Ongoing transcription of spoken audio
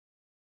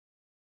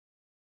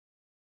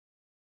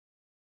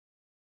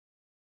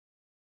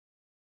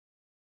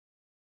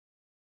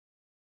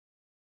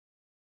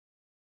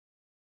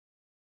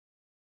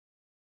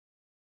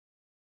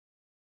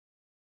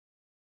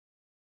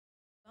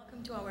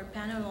welcome to our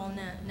panel on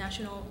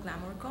National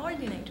GLAM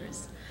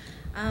Coordinators.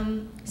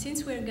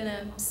 Since we're going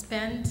to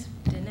spend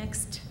the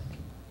next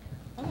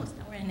almost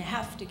hour and a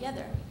half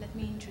together, let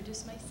me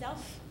introduce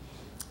myself.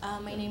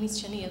 My name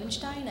is Shani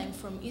Evenstine. I'm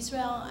from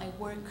Israel. I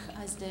work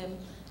as the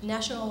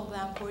National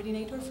GLAM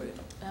Coordinator for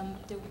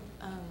the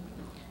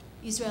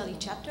Israeli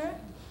chapter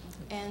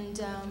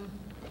and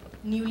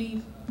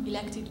newly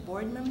elected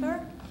board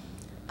member.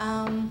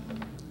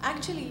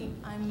 Actually,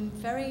 I'm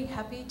very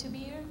happy to be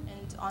here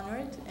and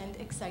honored and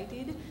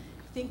excited.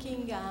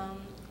 Thinking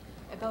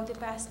about the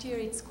past year,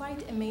 it's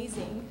quite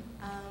amazing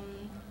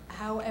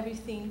how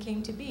everything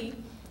came to be.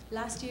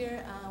 Last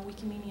year,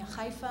 Wikimania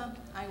Haifa,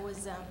 I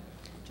was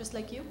just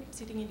like you,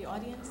 sitting in the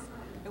audience.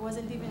 I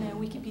wasn't even a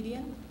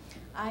Wikipedian.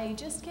 I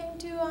just came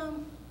to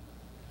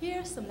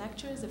hear some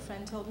lectures. A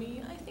friend told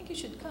me, I think you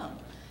should come.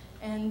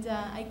 And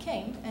I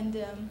came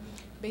and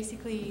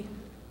basically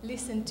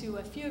listened to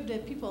a few of the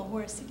people who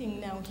are sitting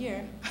now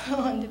here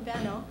on the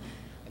panel.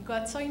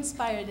 Got so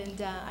inspired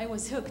and I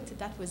was hooked.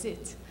 That was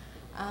it.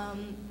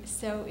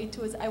 So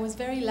I was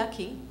very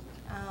lucky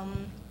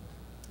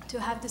to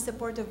have the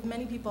support of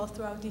many people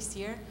throughout this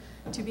year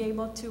to be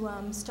able to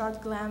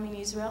start GLAM in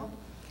Israel.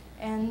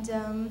 And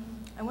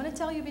I want to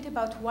tell you a bit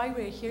about why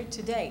we're here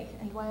today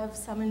and why I've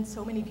summoned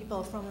so many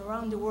people from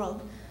around the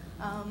world,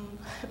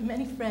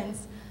 many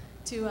friends,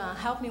 to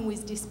help me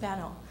with this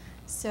panel.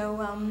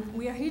 So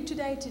we are here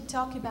today to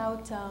talk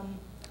about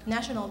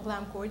National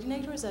GLAM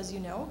Coordinators, as you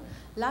know.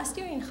 Last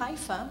year in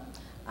Haifa,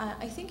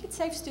 I think it's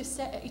safe to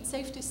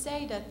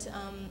say that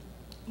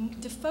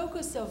the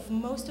focus of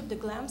most of the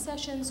GLAM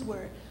sessions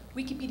were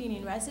Wikipedian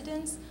in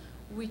residence,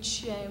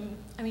 which,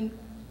 I mean,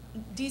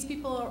 these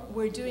people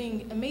were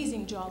doing an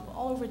amazing job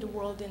all over the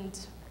world, and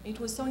it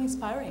was so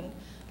inspiring.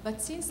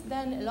 But since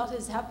then, a lot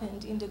has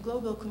happened in the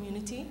global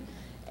community,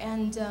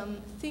 and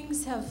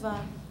things have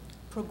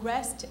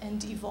progressed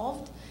and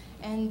evolved.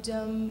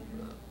 And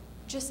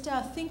just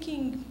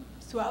thinking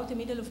throughout the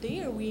middle of the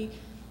year, we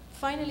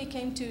finally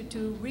came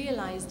to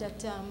realize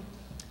that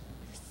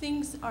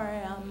things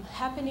are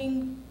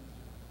happening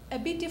a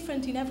bit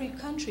different in every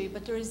country,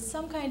 but there is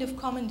some kind of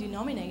common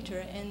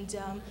denominator. And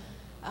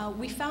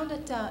we found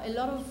that a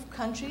lot of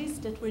countries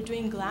that were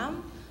doing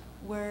GLAM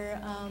were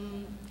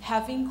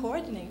having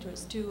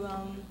coordinators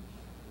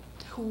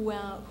who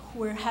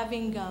were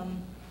having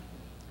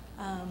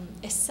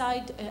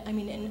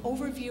an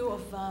overview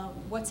of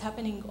what's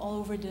happening all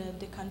over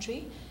the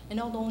country, and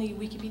not only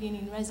Wikipedian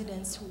in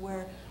residence who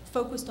were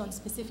focused on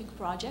specific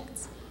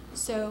projects.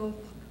 So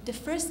the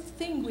first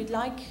thing we'd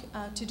like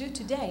to do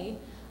today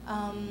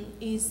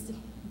is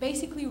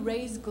basically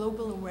raise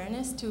global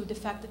awareness to the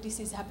fact that this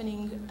is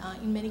happening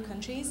in many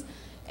countries.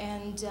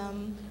 And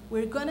we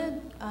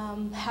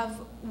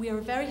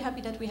are very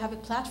happy that we have a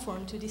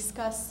platform to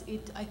discuss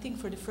it, I think,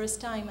 for the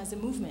first time as a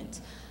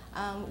movement.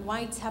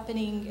 Why it's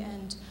happening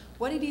and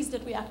what it is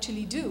that we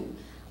actually do.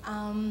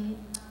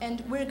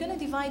 And we're going to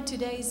divide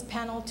today's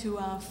panel to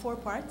 4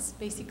 parts,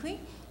 basically.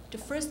 The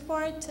first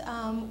part,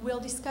 we'll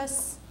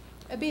discuss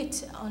a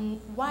bit on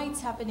why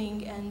it's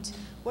happening and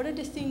what are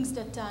the things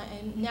that a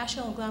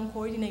National GLAM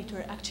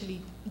Coordinator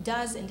actually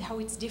does and how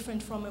it's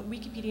different from a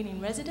Wikipedian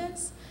in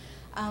residence.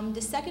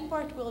 The second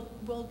part,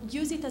 we'll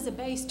use it as a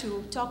base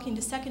to talk in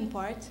the second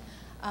part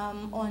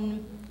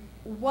on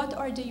what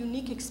are the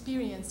unique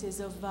experiences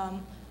of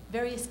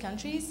various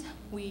countries.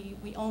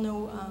 We all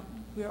know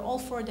we're all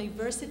for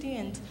diversity,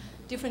 and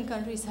different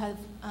countries have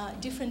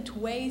different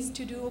ways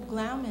to do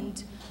GLAM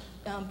and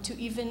to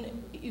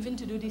even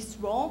to do this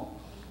role.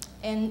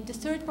 And the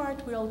third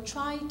part, we'll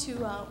try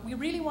to, we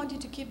really wanted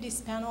to keep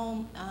this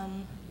panel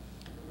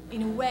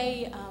in a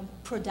way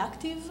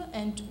productive,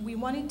 and we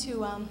wanted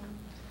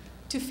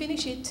to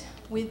finish it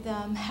with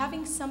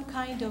having some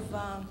kind of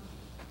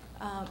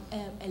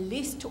a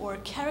list or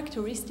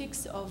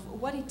characteristics of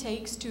what it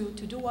takes to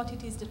do what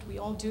it is that we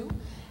all do,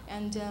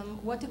 and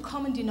what the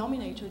common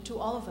denominator to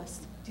all of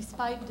us,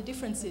 despite the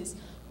differences,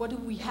 what do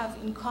we have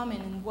in common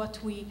and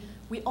what we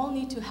all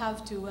need to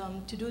have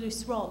to do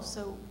this role.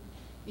 So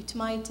it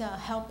might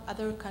help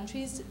other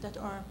countries that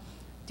are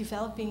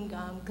developing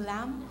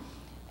GLAM.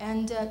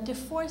 And the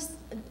fourth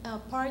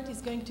part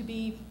is going to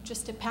be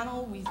just a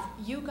panel with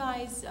you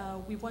guys.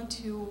 We want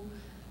to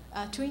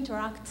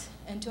interact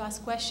and to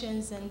ask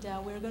questions, and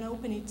we're going to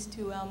open it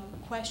to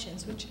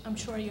questions, which I'm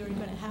sure you're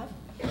going to have.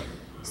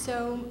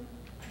 So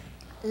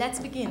let's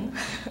begin.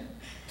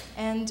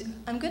 And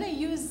I'm going to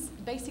use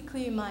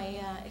basically my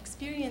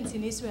experience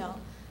in Israel,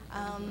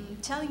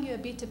 telling you a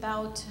bit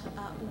about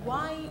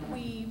why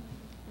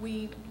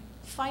we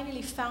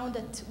finally found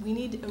that we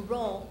need a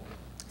role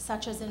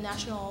such as a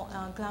National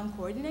GLAM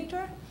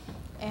Coordinator.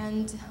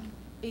 And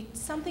it's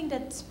something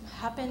that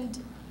happened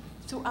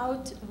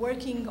throughout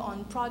working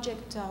on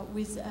project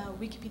with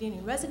Wikipedian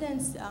in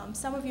residence.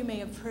 Some of you may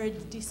have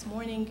heard this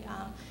morning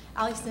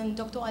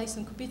Dr.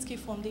 Alison Kupitsky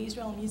from the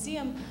Israel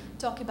Museum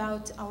talk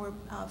about our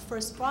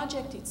first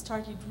project. It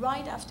started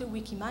right after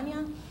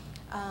Wikimania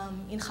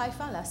in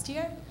Haifa last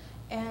year.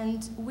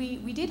 And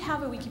we did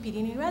have a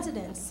Wikipedian in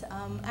residence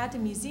at the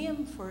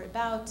museum for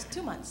about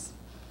 2 months.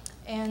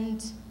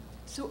 And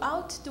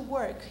throughout the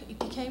work, it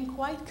became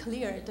quite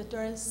clear that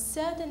there are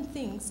certain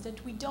things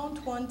that we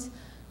don't want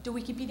the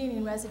Wikipedian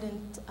in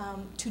residence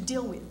to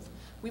deal with.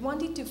 We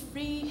wanted to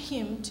free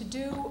him to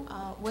do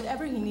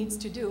whatever he needs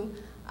to do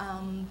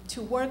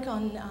to work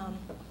on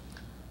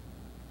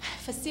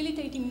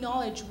facilitating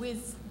knowledge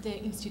with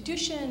the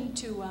institution.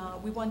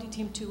 We wanted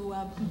him to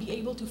be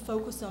able to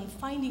focus on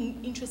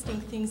finding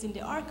interesting things in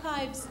the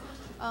archives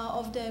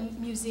of the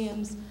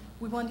museums.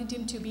 We wanted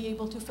him to be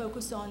able to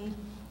focus on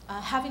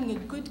having a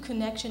good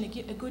connection,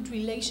 a good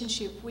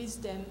relationship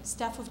with the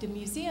staff of the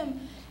museum.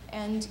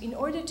 And in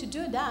order to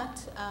do that,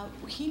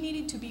 he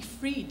needed to be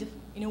freed,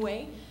 in a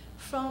way,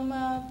 from,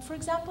 for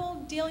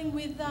example, dealing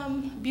with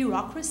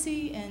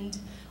bureaucracy and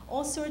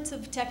all sorts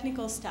of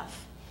technical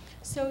stuff.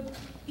 So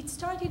it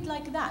started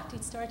like that.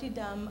 It started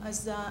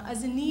as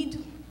a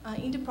need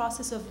in the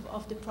process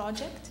of the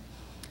project.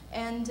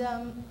 And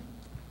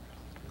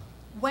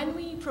when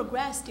we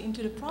progressed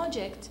into the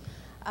project,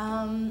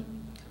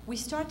 we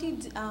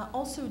started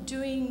also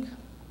doing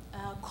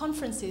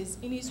conferences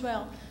in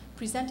Israel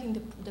presenting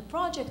the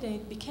project, and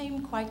it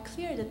became quite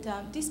clear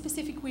that this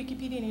specific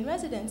Wikipedian in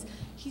residence,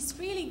 he's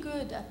really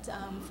good at,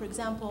 for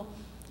example,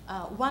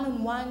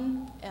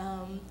 one-on-one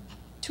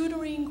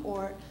tutoring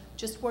or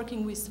just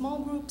working with small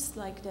groups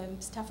like the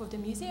staff of the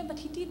museum, but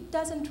he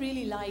doesn't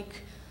really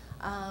like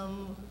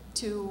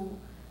to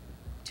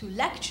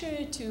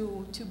lecture,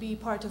 to be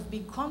part of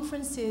big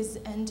conferences.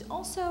 And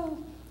also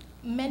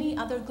many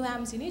other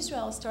GLAMs in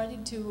Israel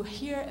started to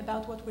hear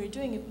about what we're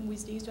doing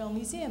with the Israel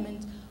Museum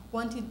and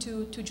wanted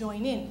to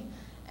join in.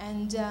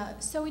 And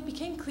so it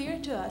became clear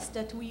to us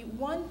that we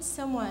want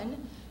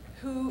someone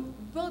who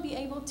will be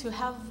able to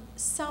have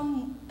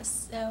something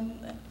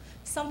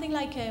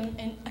like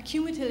an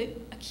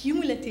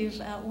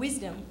accumulative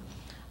wisdom,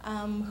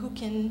 who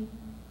can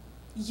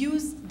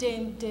use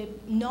the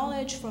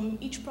knowledge from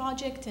each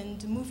project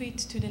and move it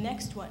to the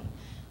next one.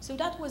 So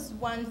that was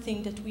one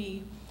thing that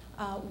we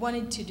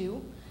wanted to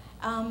do.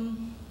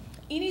 In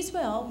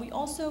Israel, we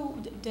also,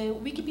 the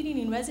Wikipedian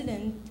in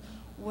residence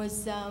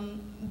was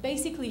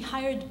basically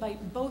hired by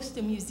both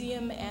the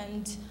museum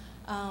and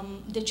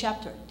the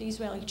chapter, the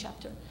Israeli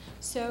chapter.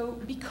 So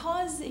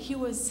because he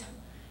was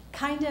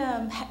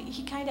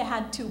he kind of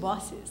had two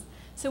bosses.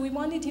 So we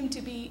wanted him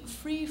to be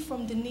free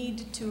from the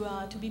need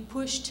to be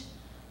pushed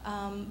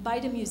by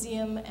the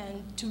museum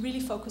and to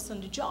really focus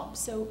on the job.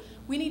 So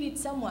we needed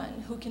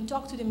someone who can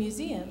talk to the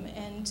museum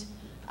and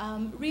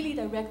really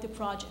direct the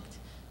project.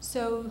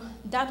 So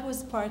that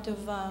was part of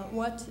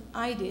what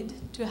I did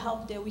to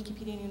help the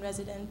Wikipedian in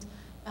residence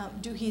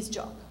do his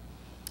job.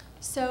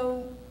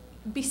 So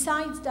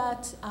besides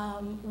that,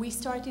 we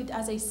started,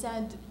 as I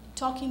said,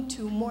 talking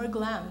to more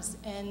GLAMs,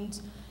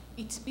 and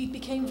it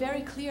became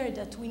very clear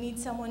that we need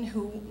someone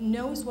who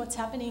knows what's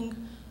happening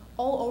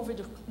all over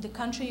the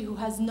country, who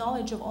has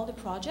knowledge of all the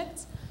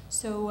projects,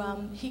 so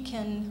he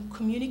can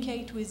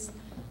communicate with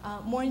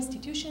more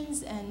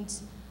institutions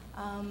and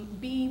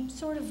be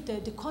sort of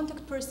the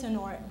contact person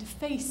or the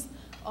face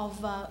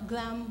of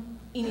GLAM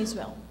in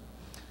Israel.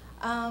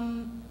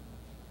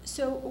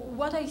 So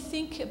what I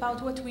think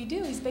about what we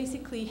do is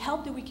basically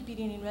help the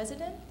Wikipedian in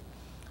residence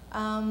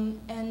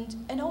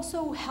and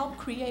also help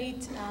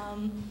create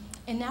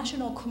a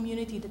national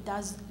community that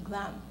does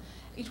GLAM.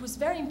 It was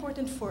very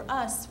important for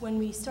us when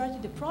we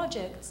started the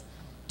project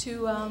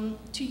to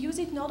use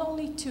it not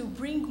only to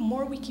bring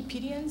more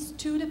Wikipedians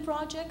to the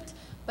project,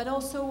 but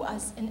also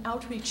as an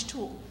outreach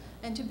tool,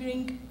 and to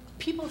bring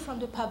people from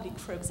the public,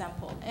 for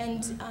example,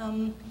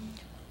 and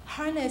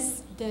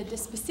harness the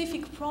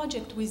specific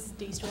project with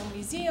the Israel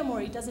Museum,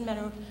 or it doesn't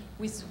matter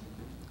with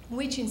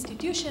which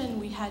institution.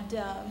 We had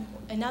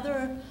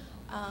another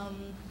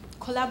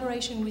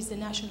collaboration with the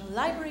National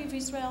Library of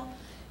Israel,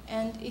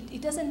 and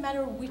it doesn't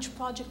matter which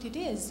project it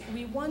is.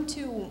 We want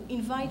to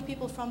invite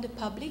people from the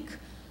public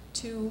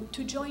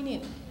to join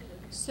in.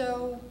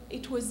 So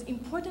it was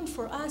important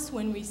for us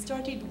when we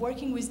started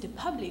working with the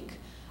public.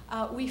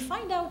 We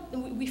found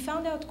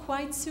out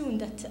quite soon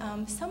that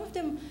some of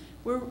them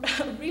were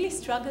really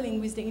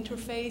struggling with the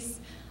interface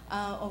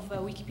of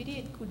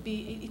Wikipedia.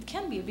 It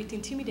can be a bit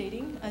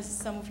intimidating, as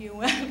some of you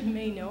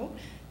may know.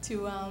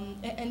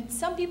 And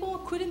some people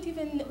couldn't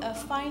even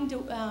find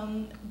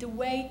the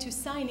way to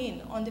sign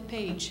in on the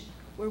page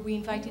where we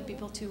invited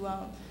people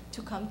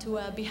to come to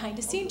a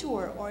behind-the-scene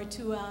tour or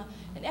to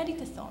an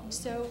edit-a-thon.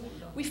 So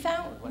we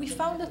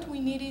found that we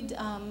needed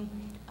an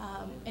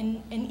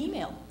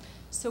email.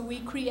 So we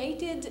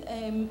created,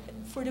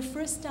 for the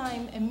first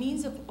time, a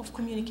means of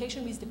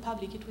communication with the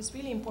public. It was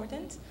really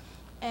important.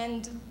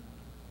 And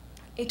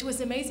it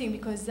was amazing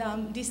because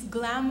this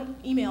GLAM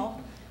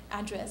email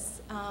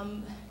address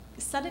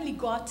suddenly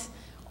got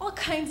all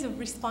kinds of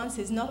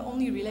responses, not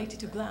only related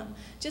to GLAM,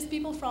 just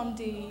people from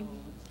the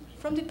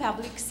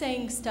public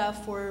saying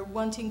stuff or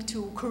wanting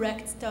to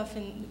correct stuff,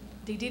 and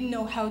they didn't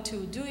know how to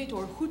do it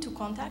or who to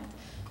contact.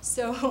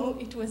 So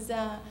it was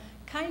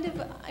kind of,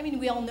 I mean,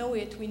 we all know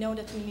it. We know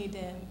that we need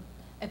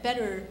a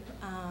better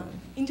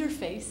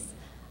interface.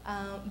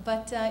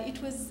 But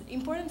it was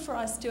important for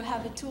us to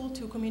have a tool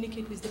to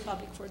communicate with the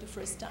public for the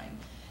first time.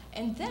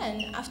 And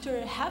then,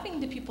 after having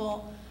the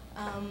people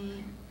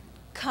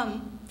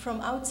come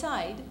from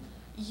outside,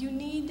 you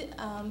need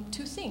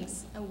two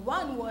things.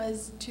 One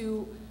was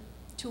to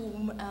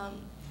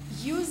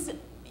use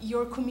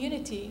your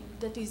community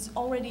that is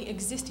already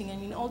existing, I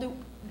mean, all the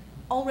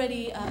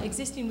already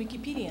existing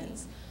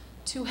Wikipedians,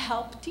 to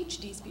help teach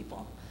these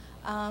people.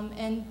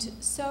 And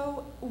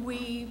so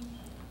we,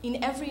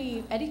 in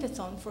every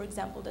editathon, for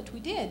example, that we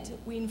did,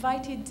 we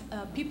invited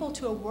people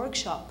to a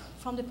workshop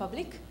from the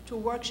public, to a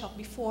workshop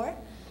before,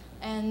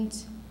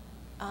 and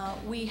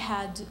we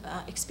had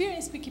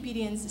experienced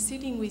Wikipedians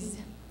sitting with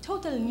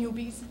total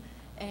newbies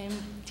and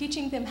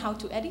teaching them how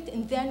to edit,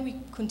 and then we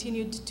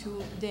continued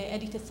to the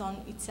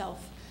editathon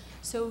itself.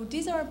 So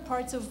these are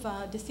parts of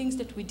the things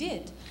that we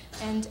did.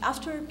 And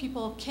after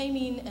people came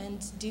in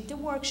and did the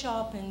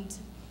workshop and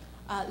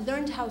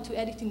learned how to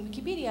edit in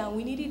Wikipedia,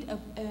 we needed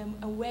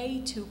a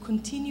way to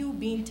continue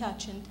be in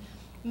touch and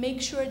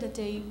make sure that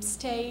they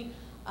stay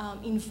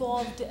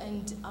involved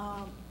and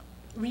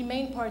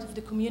remain part of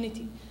the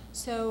community.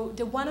 So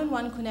the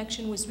one-on-one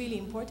connection was really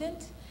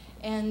important.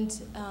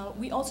 And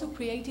we also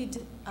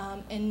created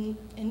an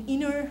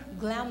inner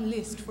GLAM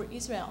list for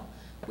Israel,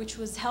 which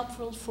was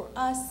helpful for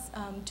us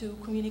to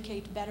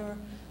communicate better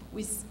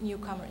with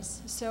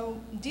newcomers. So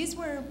these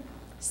were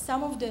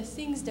some of the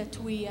things that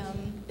we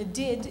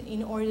did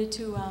in order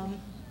to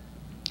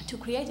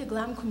create a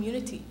GLAM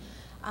community.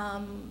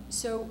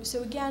 So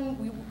again,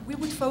 we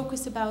would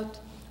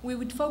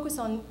focus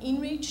on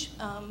in-reach,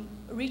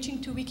 reaching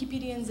to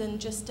Wikipedians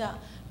and just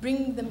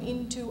bringing them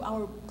into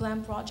our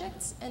GLAM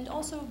projects, and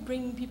also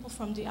bringing people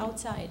from the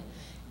outside.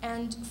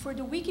 And for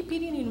the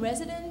Wikipedian in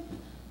residence,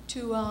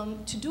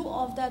 to do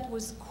all of that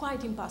was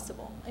quite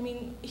impossible. I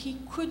mean, he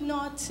could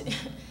not,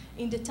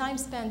 in the time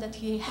span that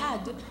he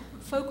had,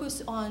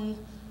 focus on,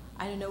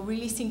 I don't know,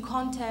 releasing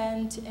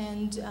content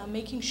and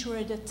making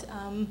sure that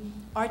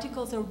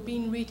articles are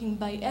being written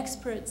by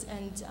experts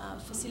and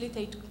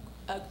facilitate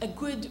a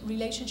good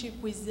relationship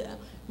with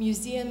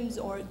museums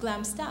or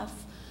GLAM staff,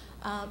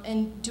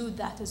 and do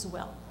that as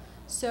well.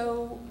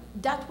 So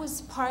that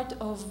was part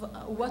of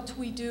what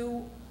we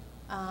do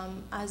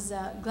as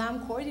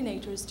GLAM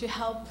coordinators to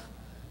help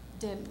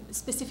the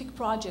specific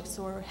projects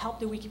or help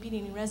the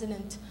Wikipedian in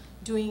residence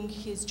doing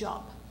his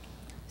job.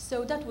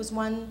 So that was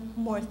one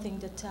more thing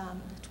that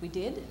we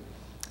did,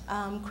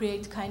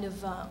 create kind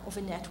of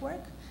a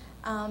network.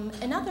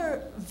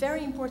 Another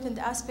very important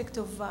aspect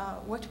of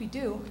what we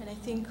do, and I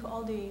think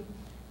all the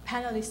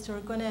panelists are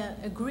going to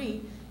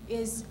agree,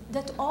 is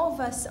that all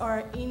of us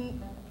are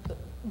in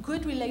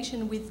good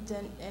relation with the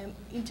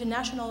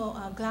international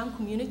GLAM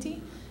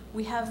community.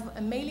 We have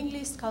a mailing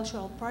list,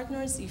 cultural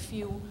partners. If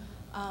you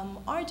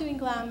are doing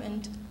GLAM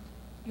and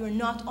you're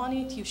not on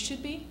it, you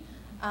should be.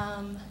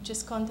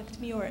 Just contact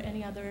me or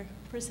any other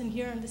person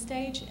here on the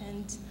stage,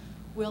 and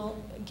we'll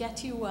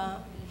get you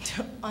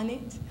on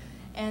it.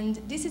 And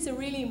this is a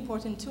really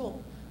important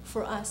tool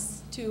for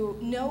us to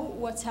know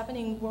what's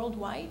happening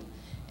worldwide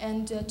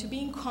and to be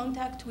in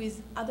contact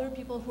with other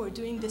people who are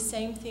doing the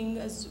same thing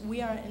as we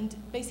are and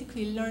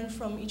basically learn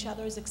from each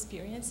other's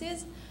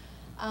experiences.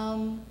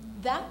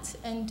 That,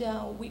 and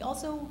we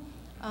also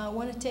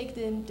want to take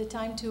the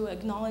time to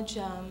acknowledge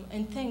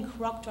and thank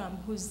Rockdrum,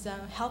 who's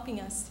helping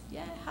us.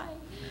 Yeah, hi.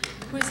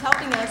 Who's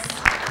helping us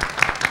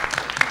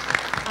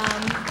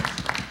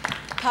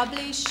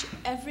publish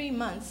every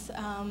month,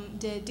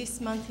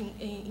 this month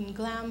in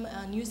GLAM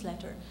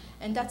newsletter.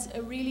 And that's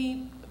a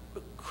really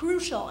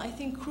crucial, I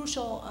think,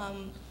 crucial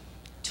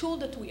tool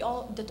that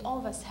all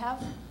of us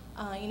have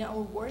in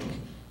our work.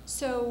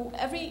 So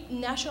every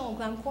national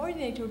GLAM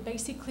coordinator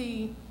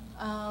basically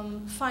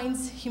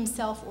finds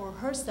himself or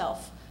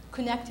herself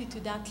connected to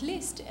that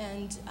list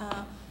and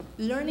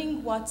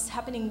learning what's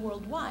happening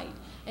worldwide.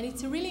 And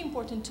it's a really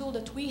important tool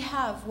that we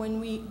have when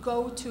we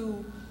go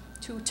to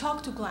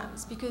talk to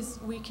GLAMs, because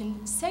we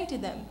can say to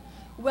them,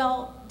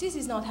 well, this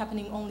is not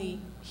happening only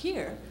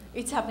here,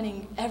 it's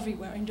happening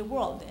everywhere in the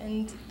world.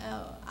 And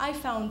I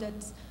found that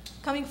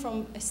coming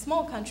from a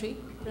small country,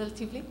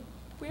 relatively,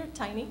 we're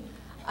tiny,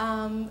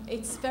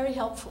 it's very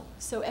helpful.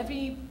 So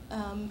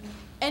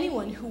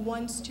anyone who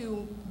wants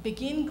to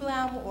begin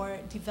GLAM or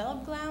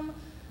develop GLAM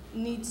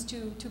needs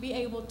to be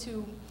able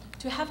to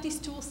have this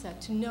tool set,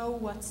 to know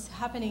what's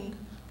happening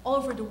all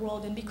over the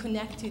world and be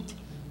connected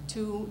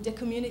to the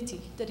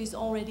community that is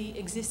already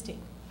existing.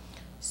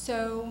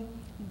 So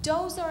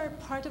those are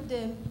part of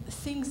the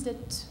things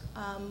that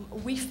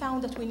we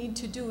found that we need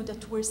to do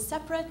that were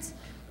separate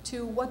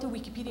to what the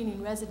Wikipedian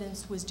in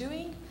residence was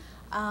doing.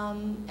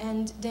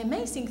 And the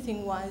amazing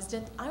thing was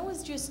that I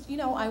was just,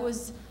 I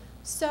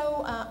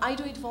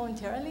do it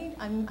voluntarily.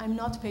 I'm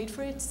not paid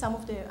for it. Some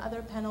of the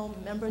other panel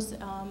members,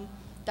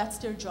 that's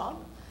their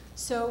job.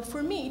 So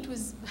for me, it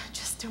was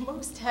just the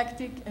most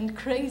hectic and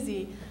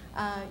crazy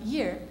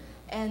year.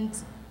 And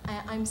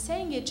I'm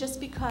saying it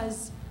just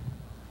because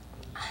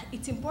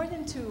it's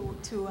important to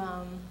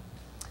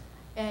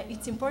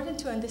it's important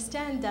to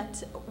understand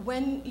that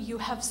when you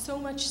have so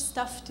much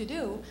stuff to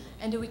do,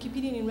 and the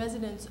Wikipedian in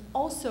residence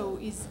also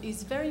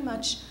is very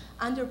much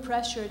under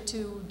pressure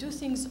to do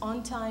things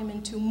on time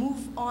and to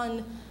move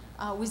on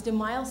with the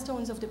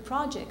milestones of the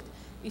project,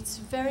 it's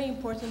very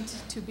important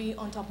to be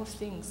on top of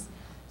things.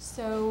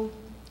 So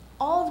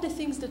all of the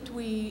things that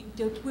we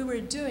were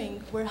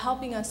doing were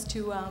helping us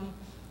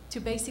to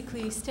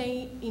basically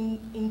stay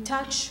in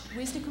touch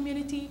with the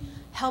community,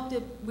 help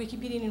the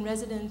Wikipedian in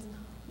residence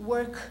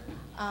work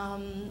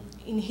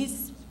in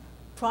his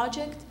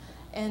project,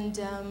 and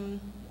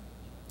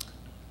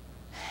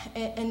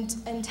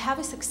have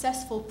a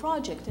successful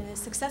project. And a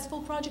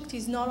successful project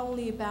is not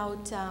only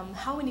about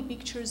how many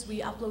pictures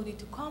we uploaded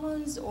to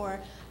Commons or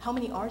how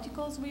many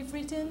articles we've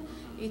written.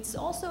 It's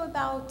also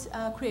about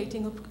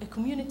creating a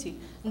community.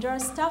 And there are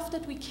stuff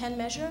that we can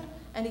measure,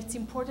 and it's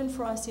important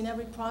for us in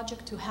every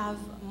project to have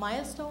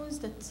milestones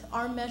that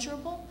are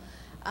measurable.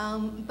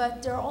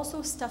 But there are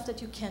also stuff that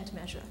you can't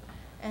measure.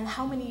 And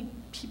how many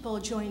people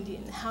joined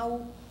in,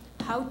 how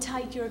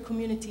tight your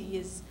community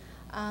is,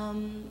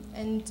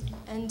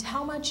 and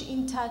how much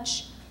in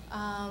touch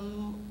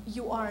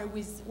you are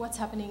with what's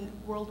happening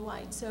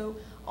worldwide. So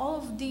all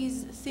of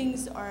these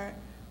things are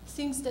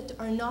things that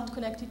are not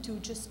connected to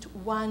just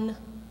one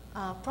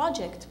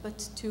project,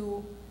 but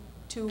to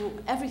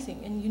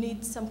everything. And you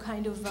need some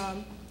kind of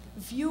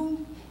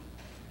view,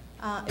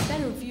 a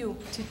better view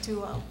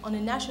on a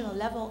national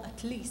level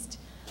at least,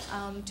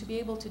 to be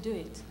able to do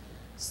it.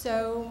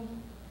 So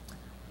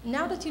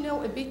now that you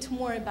know a bit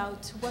more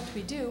about what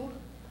we do,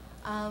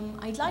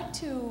 I'd like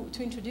to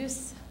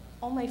introduce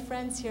all my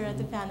friends here at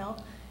the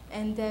panel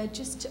and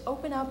just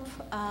open up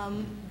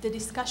the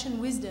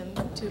discussion with them.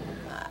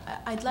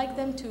 I'd like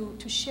them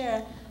to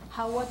share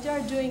how what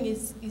they're doing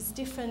is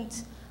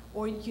different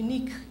or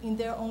unique in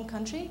their own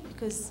country,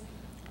 because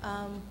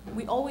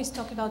we always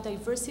talk about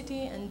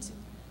diversity, and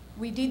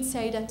we did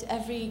say that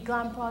every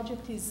GLAM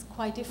project is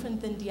quite different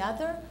than the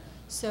other.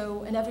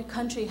 So, and every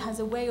country has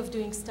a way of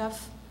doing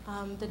stuff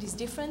that is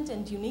different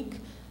and unique.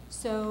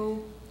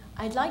 So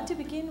I'd like to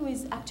begin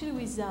with, actually,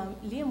 with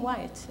Liam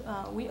Wyatt.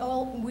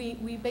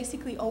 We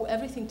basically owe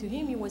everything to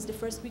him. He was the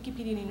first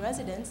Wikipedian in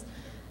residence.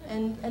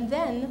 And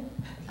then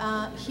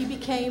he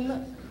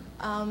became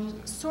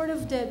sort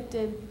of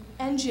the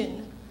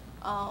engine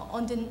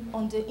on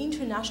the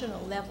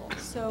international level.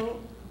 So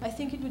I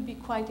think it would be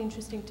quite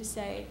interesting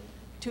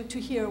to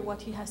hear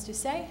what he has to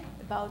say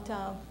about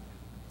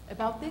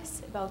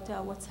this, about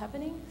what's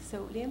happening.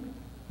 So, Liam?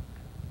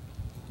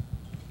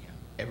 Yeah,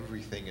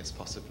 everything is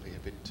possibly a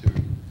bit too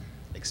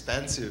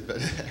expansive,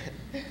 but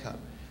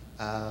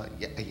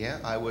yeah,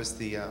 I was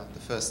the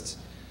first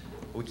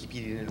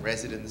Wikipedian in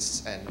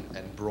residence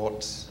and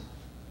brought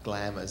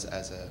GLAM as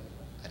an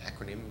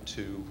acronym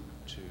to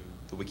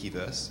the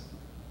Wikiverse.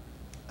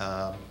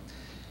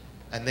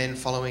 And then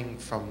following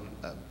from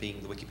being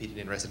the Wikipedian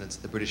in residence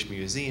at the British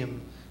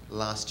Museum,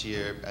 last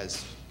year,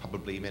 as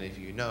probably many of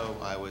you know,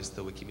 I was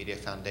the Wikimedia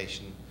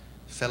Foundation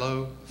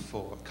Fellow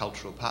for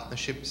Cultural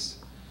Partnerships.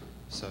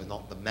 So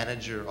not the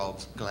manager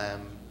of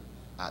GLAM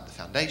at the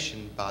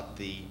foundation, but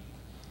the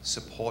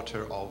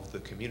supporter of the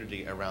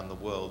community around the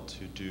world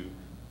to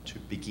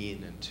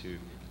begin and to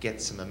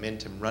get some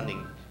momentum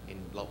running in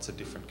lots of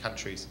different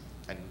countries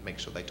and make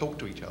sure they talk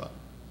to each other.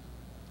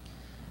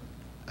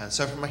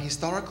 So from a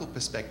historical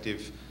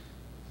perspective,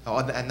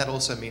 and that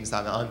also means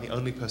that I'm the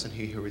only person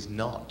here who is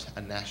not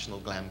a National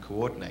GLAM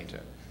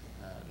Coordinator,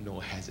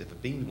 nor has ever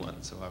been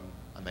one, so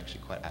I'm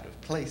actually quite out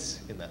of place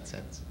in that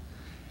sense.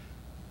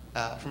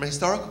 From a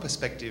historical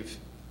perspective,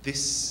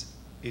 this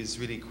is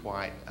really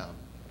quite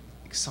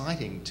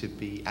exciting to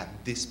be at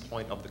this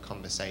point of the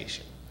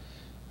conversation.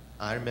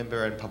 I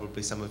remember, and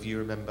probably some of you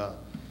remember,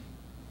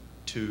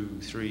 2,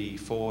 3,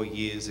 4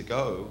 years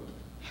ago,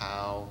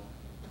 how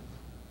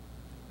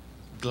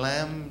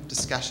GLAM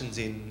discussions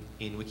in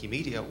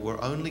Wikimedia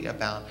were only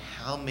about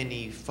how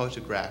many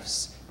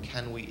photographs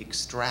can we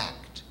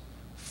extract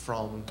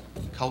from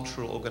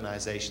cultural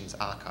organizations'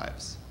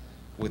 archives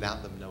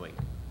without them knowing,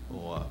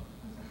 or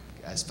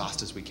as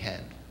fast as we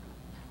can.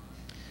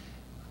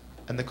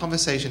 And the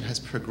conversation has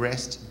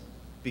progressed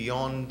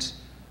beyond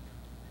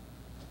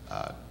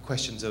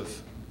questions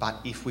of, but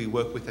if we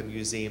work with a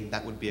museum,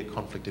 that would be a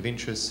conflict of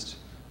interest,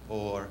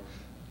 or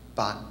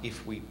but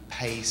if we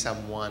pay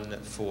someone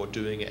for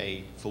doing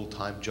a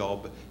full-time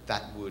job,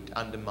 that would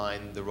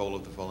undermine the role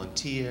of the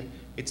volunteer.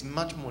 It's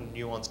much more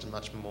nuanced and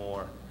much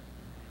more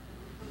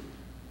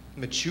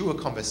mature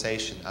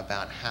conversation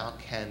about how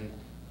can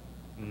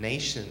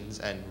nations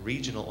and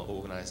regional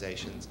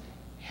organizations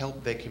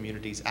help their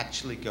communities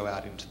actually go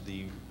out into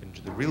the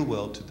real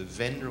world, to the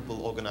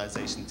venerable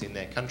organizations in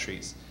their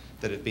countries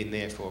that have been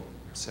there for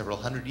several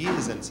hundred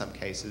years in some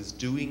cases,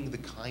 doing the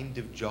kind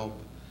of job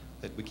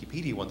that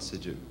Wikipedia wants to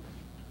do,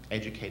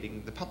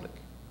 educating the public.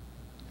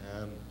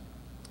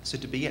 So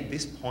to be at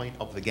this point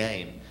of the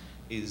game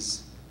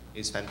is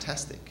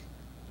fantastic.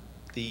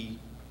 The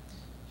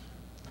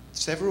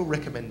several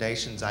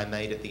recommendations I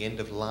made at the end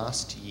of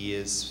last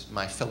year's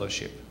my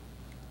fellowship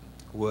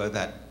were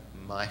that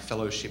my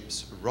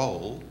fellowship's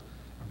role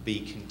be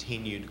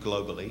continued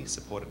globally,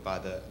 supported by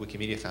the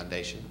Wikimedia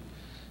Foundation,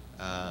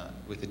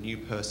 with a new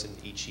person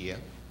each year.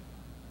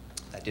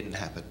 That didn't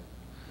happen.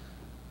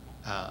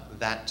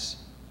 That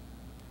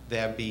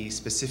there be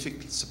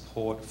specific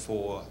support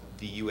for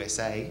the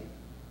USA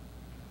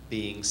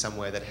being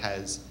somewhere that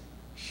has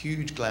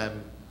huge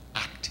GLAM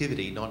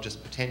activity, not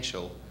just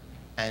potential,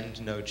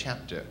 and no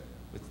chapter,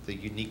 with the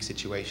unique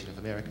situation of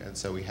America. And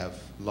so we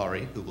have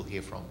Lori, who we'll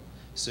hear from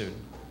soon.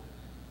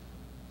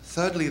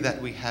 Thirdly,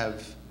 that we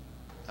have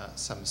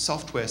some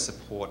software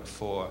support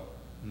for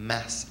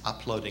mass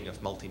uploading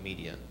of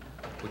multimedia,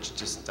 which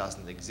just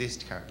doesn't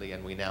exist currently,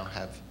 and we now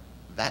have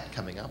that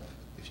coming up.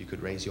 If you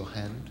could raise your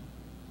hand,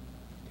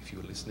 if you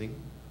were listening.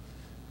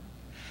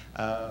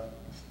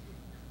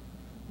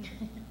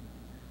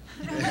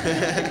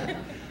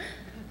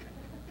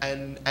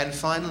 And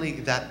finally,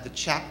 that the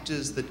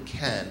chapters that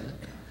can,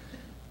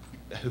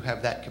 who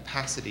have that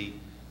capacity,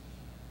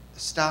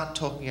 start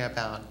talking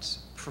about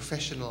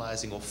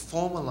professionalizing or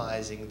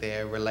formalizing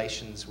their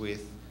relations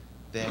with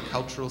their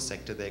cultural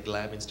sector, their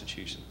GLAM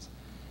institutions,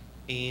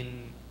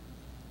 in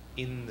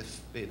the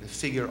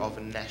figure of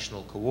a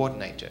national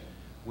coordinator,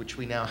 which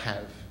we now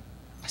have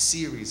a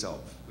series of,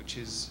 which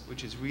is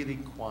really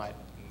quite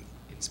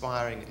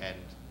inspiring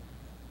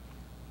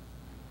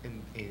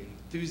and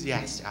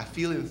enthusiastic. I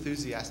feel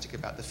enthusiastic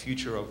about the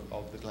future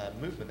of the GLAM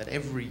movement, that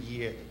every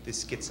year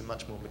this gets a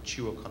much more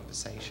mature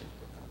conversation.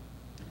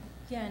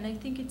 Yeah, and I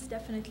think it's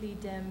definitely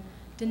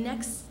the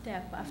next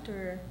step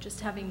after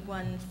just having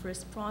one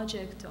first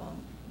project,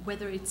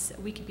 whether it's a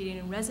Wikipedia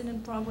in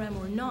Resident program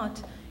or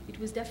not. It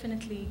was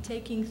definitely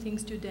taking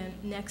things to the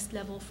next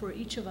level for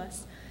each of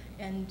us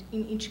and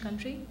in each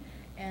country.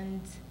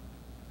 And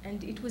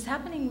it was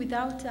happening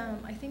without,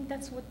 I think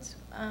that's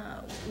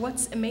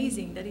what's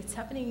amazing, that it's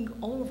happening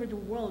all over the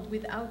world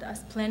without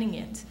us planning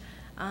it.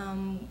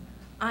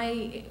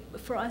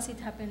 For us, it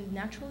happened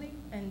naturally,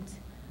 and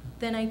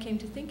then I came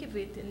to think of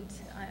it, and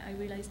I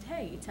realized,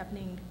 hey, it's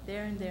happening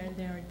there and there and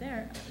there and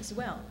there as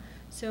well.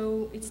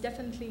 So it's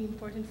definitely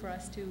important for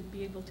us to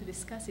be able to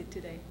discuss it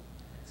today.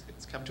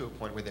 It's come to a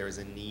point where there is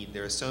a need.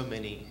 There are so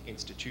many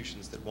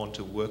institutions that want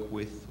to work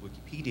with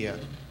Wikipedia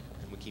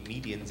and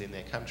Wikimedians in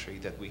their country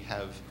that we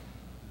have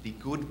the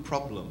good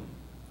problem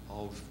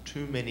of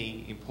too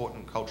many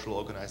important cultural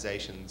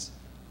organizations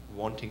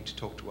wanting to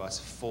talk to us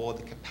for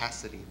the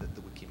capacity that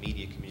the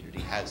Wikimedia community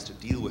has to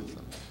deal with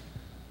them.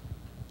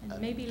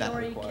 And maybe that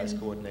Lori requires can,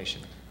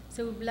 coordination.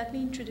 So let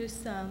me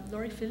introduce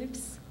Lori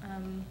Phillips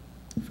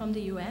from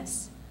the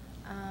US,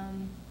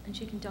 and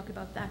she can talk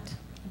about that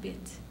a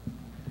bit.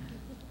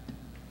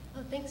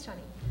 Oh, thanks,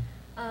 Shani.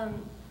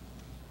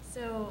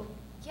 So,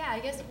 yeah, I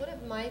guess one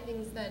of my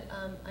things that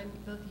I'm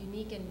both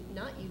unique and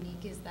not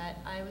unique is that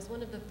I was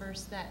one of the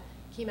first that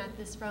came at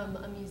this from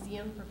a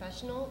museum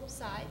professional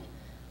side.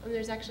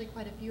 There's actually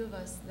quite a few of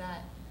us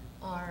that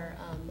are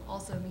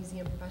also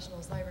museum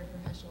professionals, library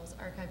professionals,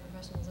 archive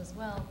professionals as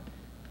well,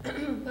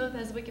 both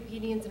as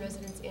Wikipedians in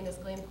residence and as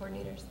GLAM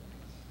coordinators.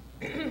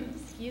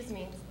 Excuse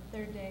me, it's the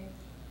third day.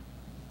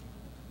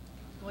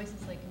 Voice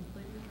is like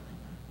completely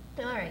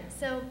gone. All right,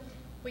 so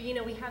well, you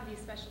know, we have these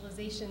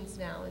specializations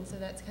now, and so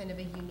that's kind of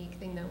a unique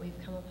thing that we've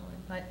come upon.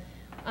 But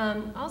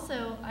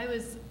also, I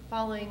was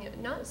following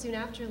not soon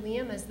after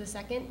Liam as the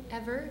second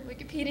ever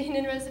Wikipedian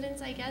in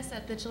residence, I guess,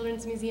 at the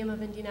Children's Museum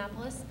of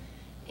Indianapolis,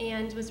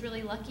 and was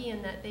really lucky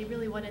in that they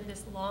really wanted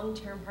this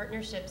long-term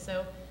partnership.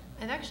 So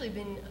I've actually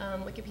been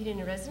Wikipedian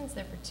in residence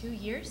there for 2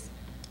 years,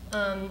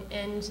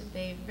 and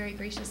they very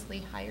graciously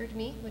hired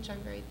me, which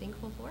I'm very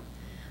thankful for.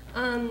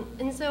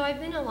 And so I've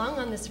been along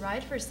on this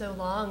ride for so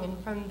long,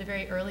 and from the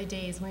very early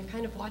days, we've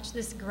kind of watched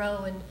this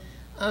grow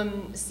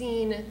and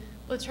seen,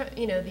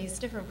 you know, these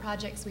different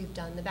projects we've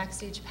done, the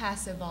Backstage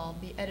Pass evolve,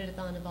 the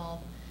Editathon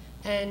evolve,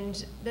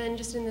 and then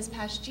just in this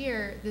past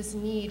year, this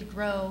need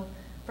grow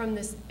from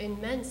this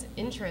immense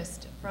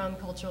interest from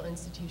cultural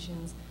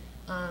institutions.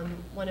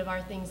 One of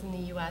our things in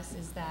the US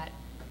is that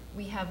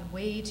we have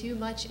way too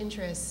much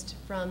interest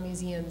from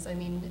museums,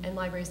 and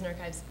libraries and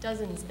archives,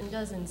 dozens and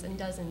dozens and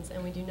dozens,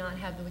 and we do not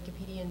have the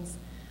Wikipedians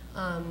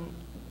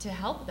to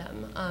help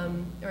them,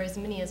 or as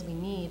many as we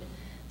need.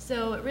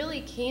 So it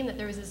really came that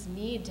there was this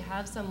need to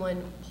have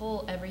someone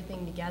pull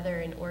everything together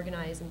and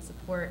organize and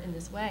support in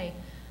this way.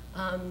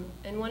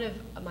 And one of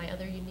my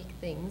other unique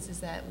things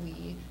is that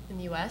we, in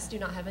the US, do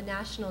not have a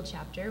national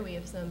chapter. We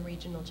have some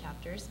regional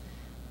chapters.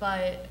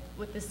 But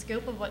with the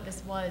scope of what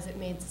this was, it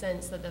made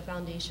sense that the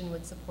foundation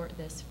would support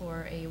this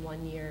for a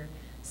 1-year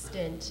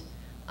stint.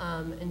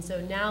 And so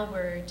now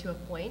we're to a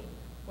point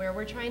where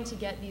we're trying to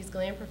get these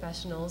GLAM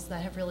professionals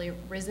that have really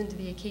risen to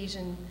the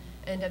occasion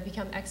and have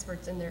become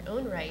experts in their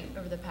own right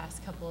over the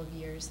past couple of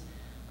years,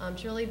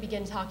 to really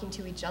begin talking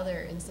to each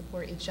other and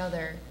support each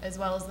other, as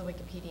well as the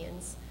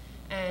Wikipedians.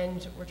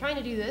 And we're trying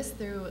to do this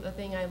through the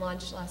thing I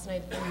launched last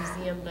night at the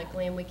museum, the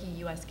GLAM Wiki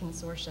US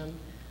Consortium,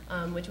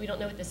 which we don't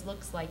know what this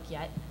looks like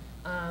yet.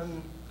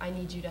 I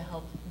need you to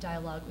help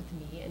dialogue with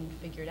me and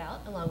figure it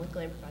out, along with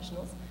GLAM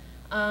professionals.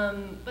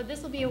 But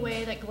this will be a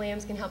way that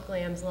GLAMs can help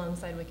GLAMs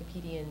alongside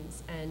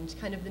Wikipedians and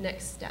kind of the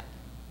next step.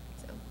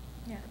 So.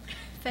 Yeah.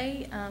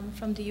 Faye,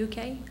 from the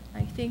UK,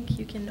 I think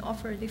you can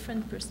offer a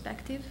different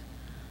perspective.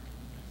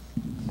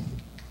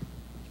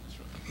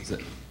 That's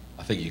right.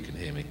 I think you can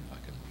hear me.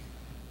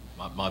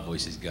 My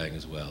voice is going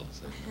as well.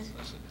 So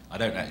I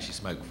don't actually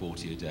smoke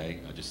 40 a day.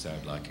 I just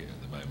sound like it at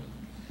the moment.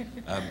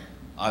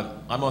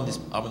 I'm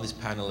on this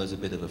panel as a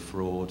bit of a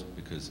fraud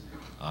because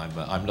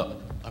I'm not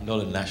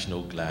a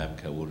National GLAM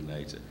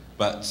Coordinator.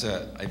 But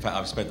in fact,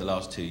 I've spent the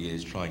last 2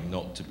 years trying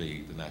not to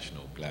be the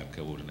National GLAM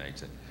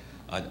Coordinator.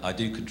 I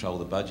do control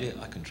the budget.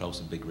 I control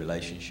some big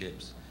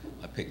relationships.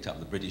 I picked up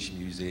the British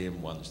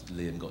Museum once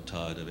Liam got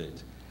tired of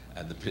it.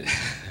 And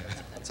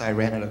so I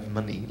ran out of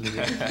money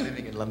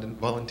living in London,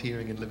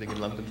 volunteering and living in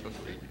London for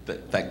free.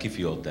 Thank you for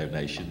your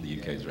donation.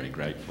 The UK is very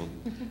grateful.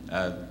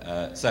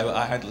 So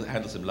I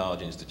handle some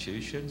large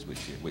institutions,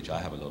 which I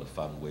have a lot of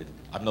fun with.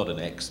 I'm not an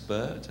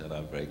expert, and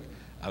I'm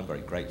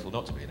very grateful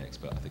not to be an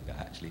expert. I think that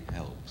actually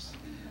helps.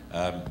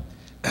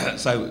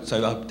 So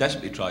I've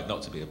desperately tried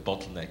not to be a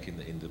bottleneck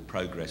in the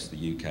progress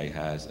the UK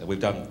has. We've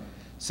done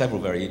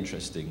several very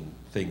interesting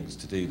things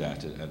to do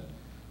that.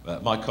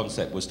 And my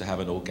concept was to have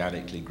an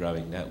organically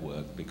growing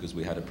network because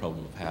we had a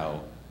problem of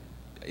how,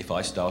 if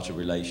I start a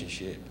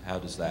relationship, how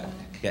does that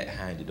get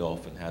handed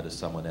off and how does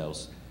someone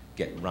else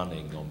get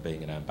running on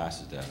being an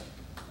ambassador?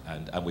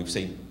 And we've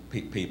seen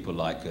people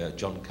like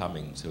John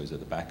Cummings, who is at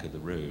the back of the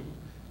room.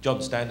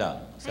 John, stand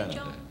up. Stand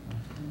up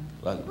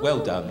there. Well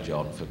done,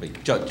 John, for being...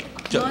 John,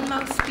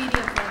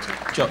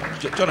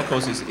 of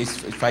course, is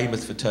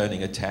famous for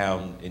turning a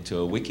town into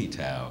a wiki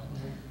town.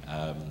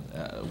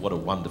 What a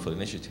wonderful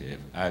initiative.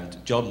 And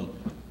John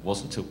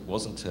wasn't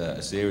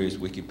a serious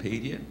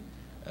Wikipedian.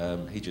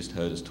 He just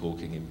heard us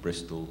talking in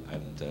Bristol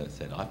and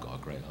said, I've got a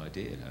great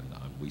idea,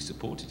 and we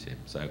supported him.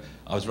 So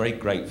I was very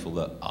grateful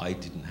that I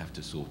didn't have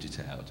to sort it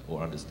out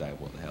or understand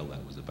what the hell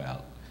that was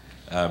about.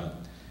 And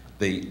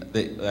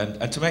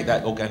to make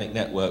that organic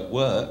network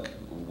work,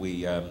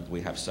 we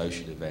have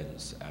social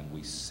events and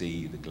we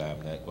see the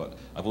GLAM network.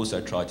 I've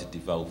also tried to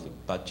devolve the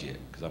budget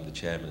because I'm the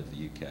chairman of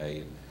the UK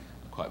and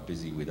I'm quite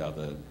busy with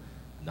other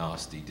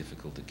nasty,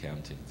 difficult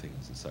accounting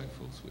things and so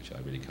forth, which I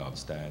really can't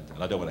stand.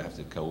 And I don't want to have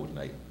to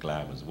coordinate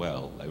GLAM as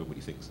well.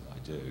 Everybody thinks that I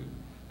do.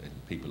 And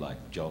people like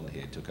John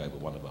here took over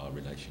one of our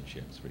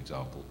relationships, for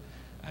example.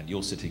 And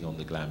you're sitting on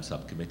the GLAM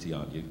subcommittee,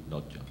 aren't you?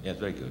 Nod, John. Yeah,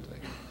 very good.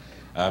 Thank you.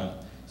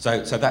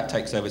 So that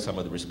takes over some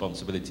of the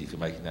responsibility for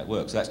making that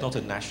work. So that's not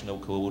a national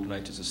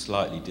coordinator, it's a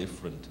slightly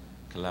different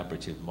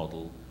collaborative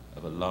model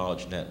of a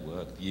large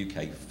network. The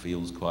UK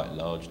feels quite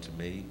large to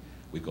me.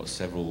 We've got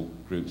several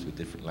groups with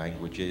different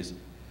languages.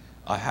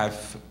 I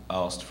have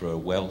asked for a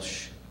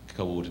Welsh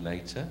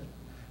coordinator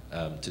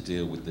to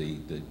deal with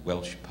the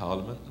Welsh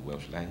Parliament. The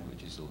Welsh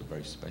language is sort of a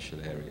very special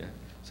area,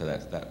 so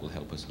that will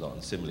help us a lot,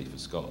 and similarly for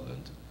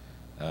Scotland.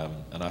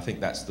 And I think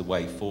that's the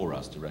way for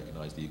us to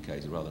recognise the UK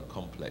as a rather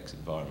complex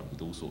environment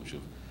with all sorts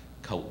of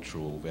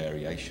cultural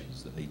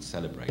variations that need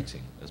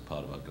celebrating as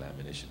part of our GLAM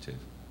initiative.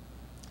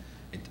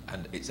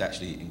 And it's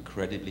actually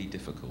incredibly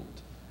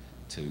difficult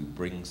to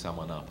bring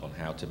someone up on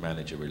how to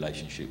manage a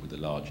relationship with a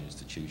large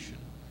institution.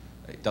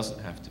 It doesn't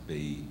have to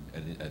be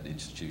an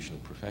institutional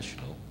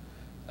professional,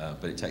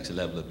 but it takes a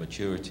level of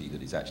maturity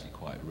that is actually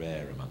quite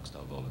rare amongst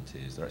our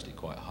volunteers. They're actually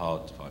quite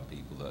hard to find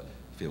people that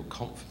feel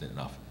confident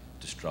enough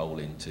to stroll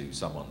into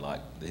someone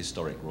like the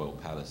historic royal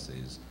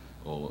palaces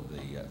or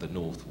the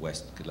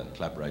Northwest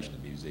collaboration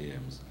of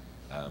museums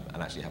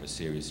and actually have a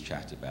serious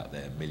chat about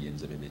their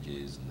millions of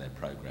images and their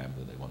programme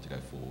that they want to go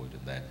forward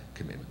and their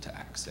commitment to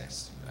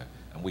access.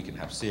 And we can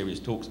have serious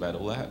talks about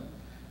all that.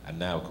 And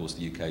now, of course,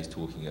 the UK is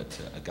talking at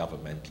a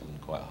governmental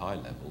and quite high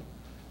level.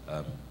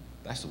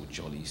 That's all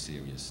jolly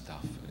serious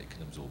stuff, and it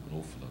can absorb an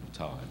awful lot of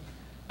time.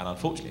 And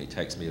unfortunately, it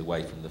takes me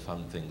away from the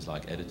fun things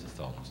like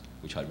editathons,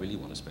 which I really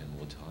want to spend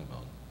more time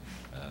on.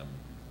 And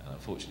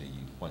unfortunately,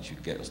 once you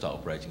start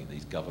operating at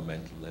these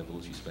governmental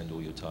levels, you spend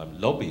all your time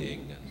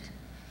lobbying and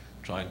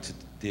trying to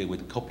deal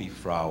with copy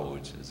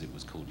fraud, as it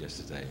was called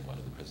yesterday in one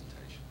of the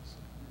presentations.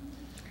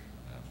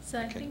 So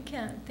okay. I think,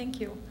 thank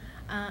you.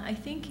 I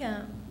think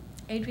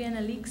Adrienne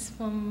Alix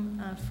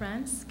from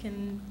France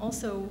can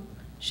also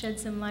shed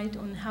some light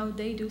on how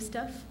they do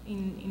stuff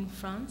in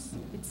France.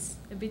 It's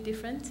a bit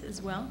different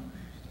as well,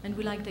 and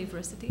we like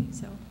diversity,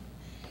 so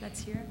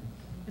let's hear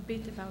a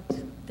bit about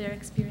their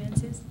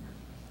experiences.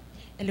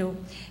 Hello.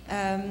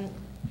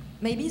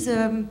 Maybe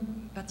the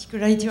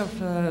particularity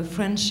of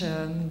French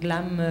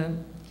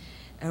GLAM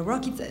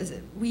work is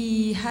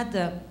we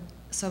had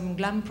some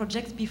GLAM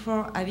projects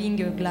before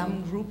having a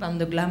GLAM group and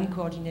the GLAM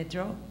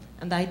coordinator,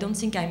 and I don't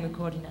think I'm a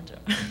coordinator.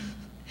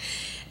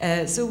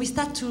 So we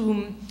start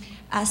to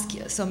ask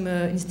some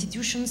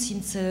institutions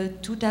since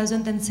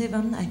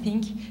 2007, I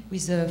think,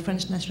 with the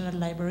French National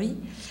Library.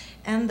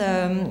 And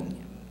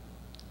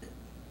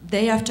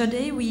day after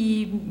day,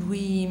 we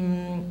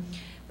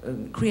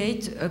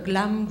create a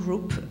GLAM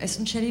group,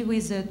 essentially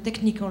with a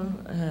technical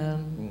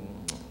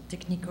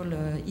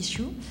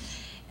issue.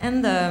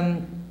 And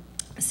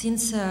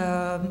since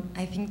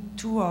I think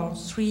 2 or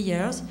 3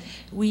 years,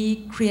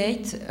 we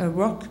create a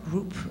work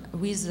group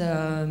with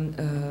a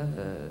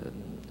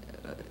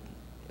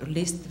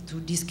list to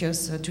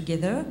discuss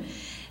together.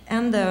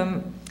 And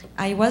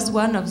I was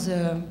one of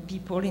the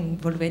people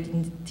involved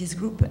in this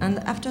group. And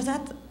after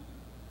that,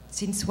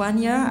 since 1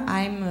 year,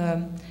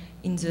 I'm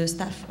in the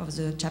staff of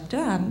the chapter.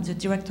 I'm the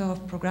director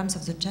of programs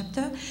of the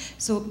chapter.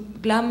 So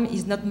GLAM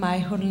is not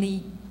my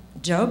only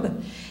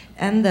job.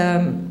 And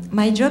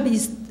my job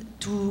is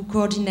to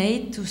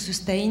coordinate, to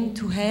sustain,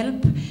 to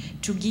help,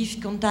 to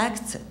give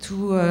contact,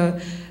 to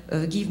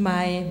give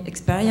my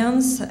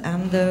experience,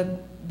 and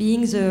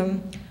being the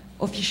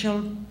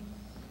official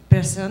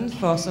person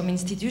for some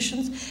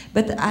institutions.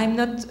 But I'm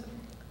not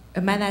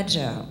a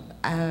manager.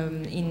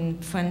 In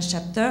French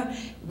chapter,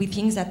 we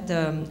think that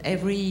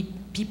every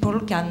people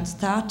can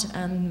start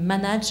and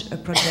manage a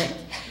project.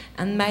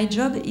 And my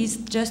job is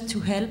just to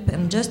help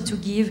and just to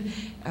give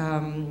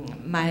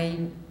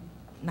my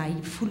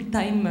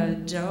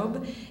full-time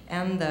job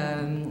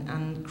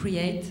and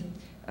create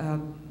a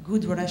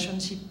good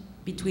relationship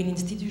between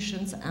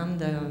institutions and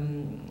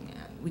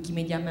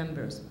Wikimedia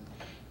members.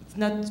 It's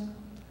not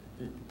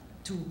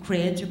to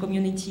create a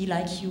community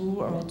like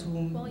you or to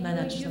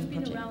manage some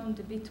project. You've been around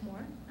a bit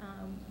more.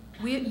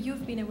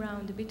 You've been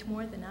around a bit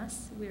more than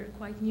us. We're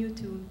quite new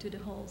to the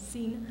whole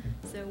scene,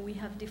 so we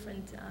have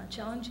different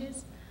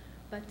challenges.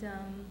 But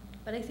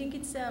I think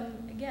it's,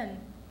 again,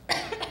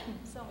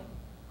 sorry.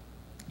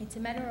 It's a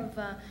matter of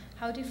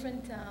how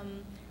different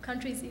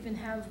countries even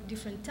have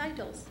different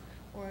titles,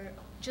 or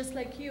just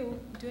like you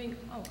doing,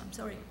 oh, I'm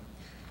sorry.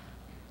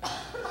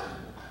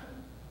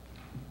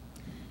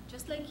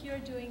 Just like you're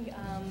doing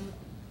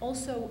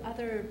also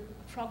other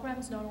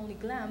programs, not only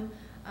GLAM,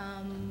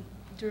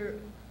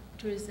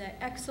 there's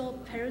Axel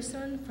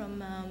Pettersson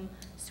from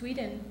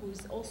Sweden,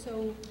 who's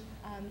also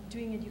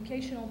doing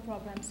educational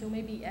programs. So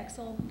maybe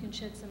Axel can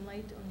shed some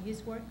light on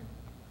his work.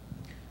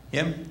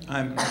 Yeah,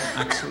 I'm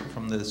Axel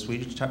from the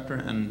Swedish chapter,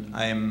 and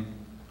I am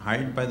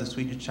hired by the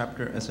Swedish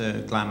chapter as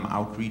a GLAM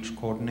outreach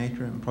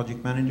coordinator and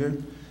project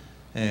manager.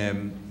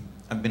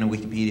 I've been a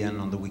Wikipedian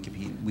on the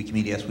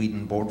Wikimedia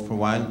Sweden board for a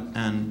while,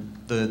 and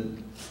the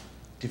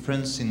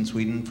difference in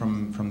Sweden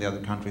from the other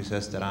countries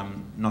is that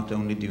I'm not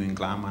only doing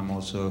GLAM, I'm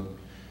also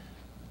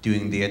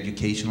doing the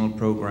educational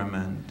program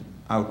and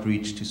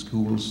outreach to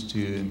schools,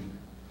 to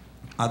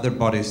other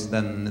bodies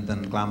than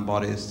GLAM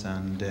bodies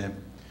and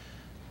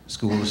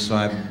schools. So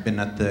I've been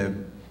at the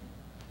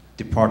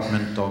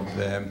Department of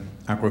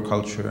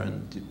Agriculture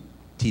and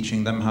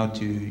teaching them how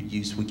to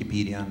use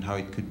Wikipedia and how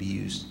it could be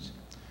used.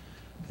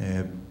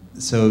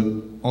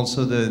 So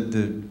also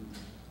the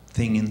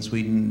thing in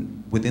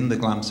Sweden within the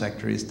GLAM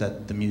sector is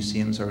that the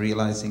museums are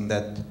realizing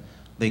that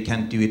they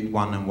can't do it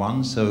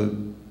one-on-one. So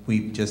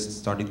we've just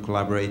started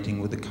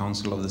collaborating with the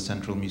Council of the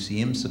Central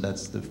Museums. So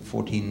that's the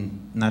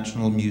 14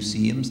 national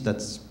museums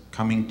that's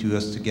coming to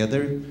us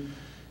together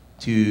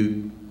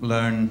to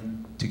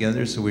learn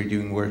together. So we're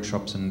doing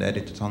workshops and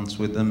editathons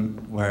with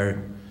them,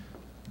 where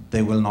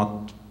they will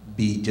not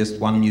be just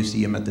one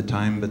museum at the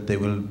time, but they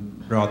will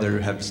rather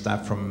have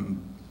staff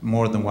from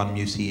more than one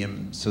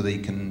museum, so they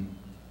can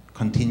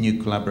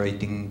continue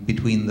collaborating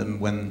between them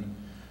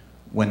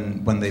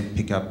when they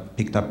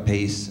picked up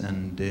pace,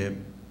 and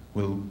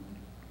will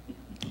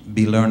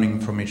be learning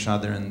from each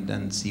other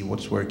and see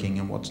what's working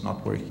and what's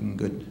not working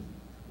good.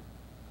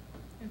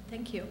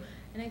 Thank you.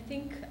 And I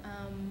think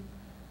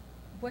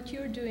what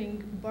you're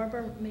doing,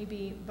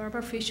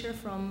 Barbara Fischer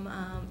from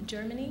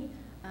Germany,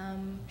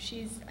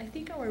 she's, I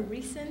think, our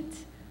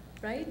recent,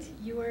 right?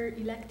 You were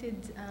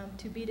elected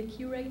to be the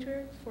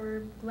curator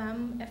for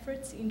GLAM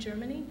efforts in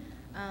Germany.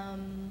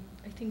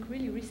 I think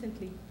really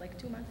recently, like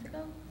 2 months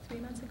ago, 3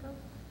 months ago.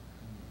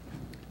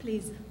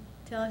 Please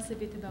tell us a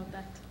bit about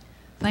that.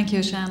 Thank you,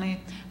 Shani.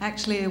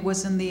 Actually, it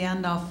was in the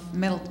end of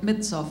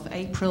midst of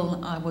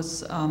April. I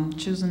was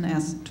chosen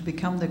to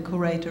become the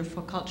curator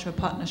for cultural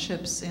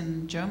partnerships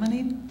in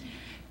Germany,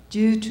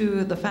 due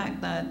to the fact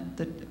that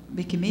the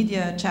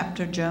Wikimedia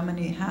chapter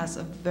Germany has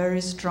a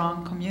very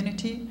strong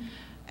community,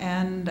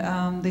 and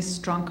this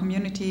strong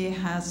community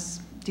has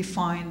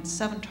defined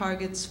 7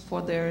 targets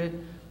for their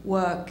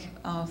work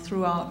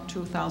throughout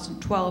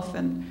 2012,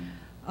 and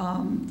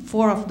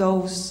 4 of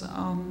those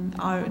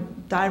are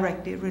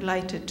directly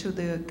related to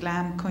the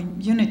GLAM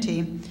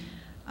community,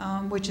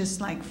 which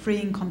is like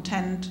freeing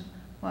content,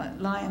 what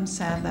Liam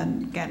said,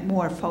 and get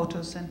more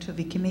photos into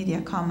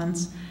Wikimedia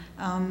Commons.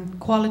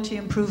 Quality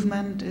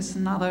improvement is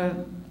another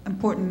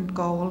important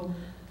goal.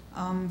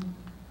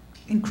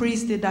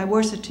 Increase the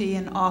diversity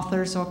in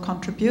authors or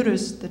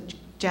contributors. The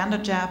gender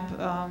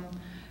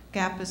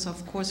gap is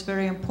of course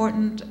very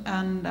important,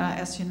 and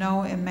as you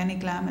know, in many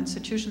GLAM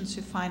institutions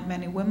you find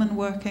many women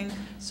working,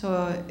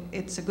 so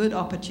it's a good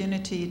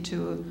opportunity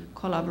to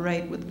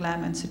collaborate with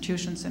GLAM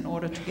institutions in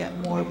order to get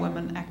more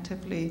women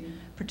actively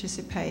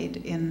participate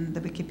in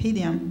the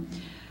Wikipedia.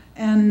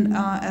 And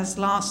as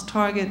last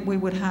target, we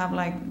would have,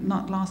 like,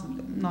 not last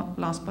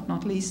but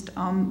not least,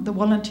 the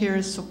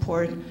volunteers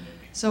support.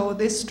 So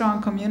this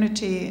strong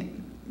community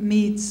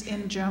meets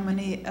in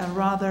Germany a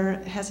rather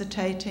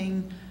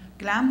hesitating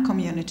GLAM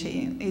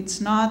community.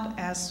 It's not,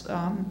 as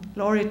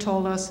Lori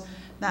told us,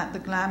 that the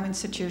GLAM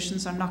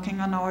institutions are knocking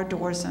on our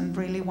doors and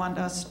really want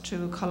us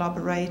to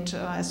collaborate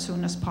as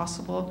soon as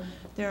possible.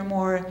 They're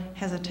more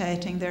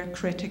hesitating, they're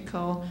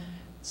critical,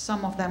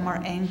 some of them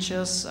are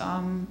anxious.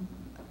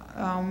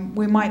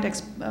 We might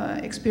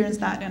experience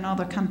that in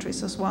other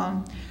countries as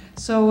well.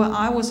 So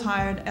I was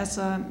hired as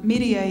a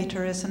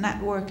mediator, as a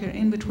networker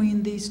in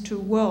between these two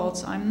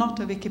worlds. I'm not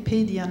a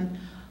Wikipedian.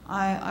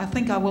 I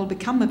think I will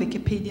become a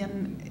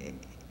Wikipedian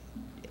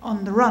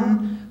on the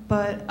run,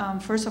 but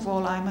first of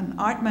all, I'm an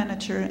art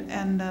manager,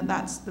 and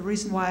that's the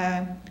reason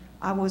why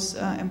I was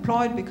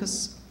employed,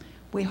 because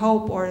we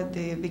hope, or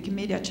the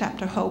Wikimedia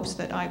chapter hopes,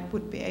 that I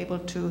would be able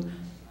to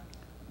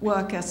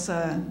work as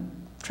a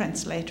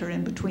translator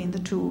in between the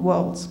two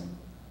worlds.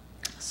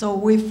 So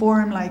we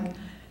form like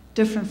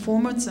different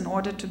formats in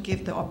order to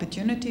give the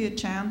opportunity, a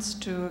chance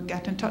to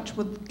get in touch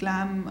with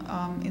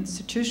GLAM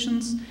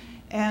institutions,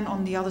 and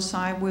on the other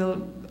side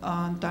we'll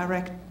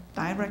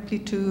directly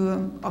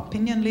to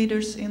opinion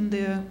leaders in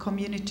the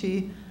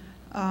community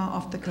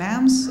of the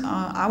GLAMs.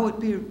 I would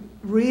be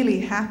really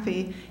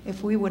happy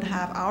if we would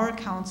have our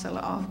council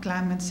of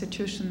GLAM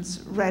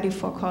institutions ready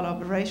for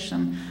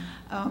collaboration.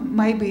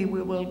 Maybe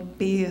we will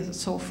be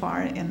so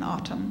far in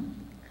autumn.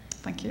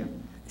 Thank you.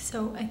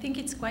 So I think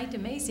it's quite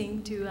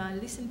amazing to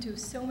listen to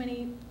so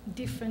many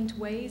different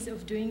ways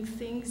of doing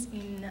things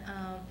in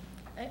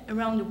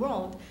around the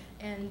world.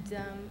 And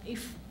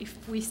if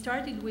we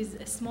started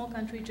with a small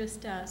country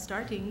just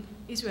starting,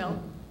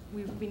 Israel,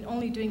 we've been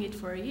only doing it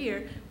for a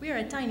year, we are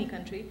a tiny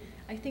country.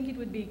 I think it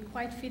would be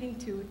quite fitting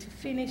to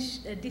finish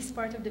this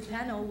part of the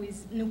panel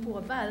with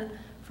Noopur Raval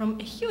from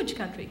a huge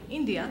country,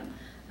 India,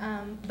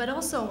 but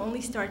also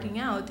only starting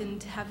out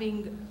and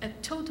having a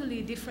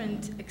totally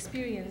different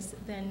experience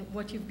than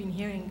what you've been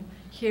hearing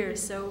here.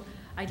 So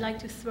I'd like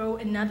to throw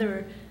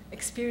another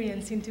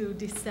experience into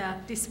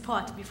this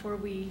pot before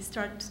we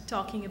start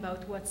talking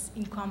about what's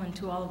in common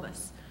to all of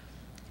us.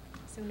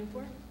 So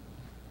Noopur?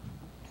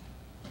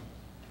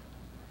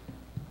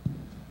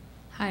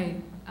 Hi.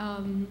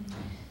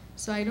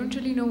 So I don't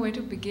really know where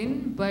to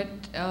begin, but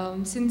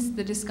since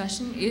the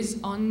discussion is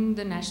on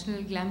the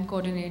National GLAM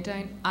Coordinator,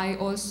 and I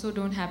also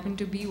don't happen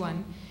to be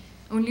one,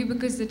 only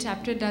because the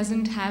chapter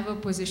doesn't have a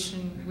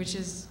position which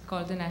is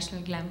called the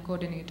National GLAM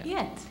Coordinator.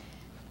 Yet.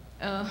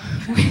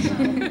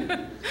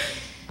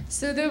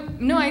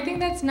 No, I think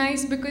that's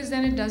nice, because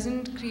then it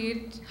doesn't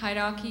create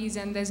hierarchies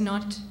and there's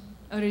not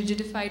a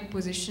rigidified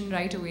position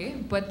right away,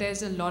 but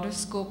there's a lot of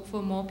scope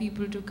for more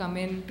people to come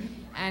in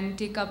and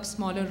take up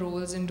smaller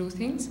roles and do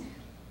things.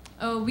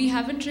 We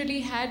haven't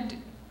really had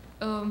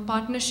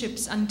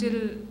partnerships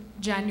until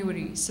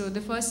January. So the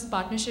first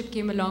partnership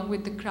came along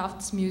with the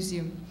Crafts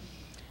Museum.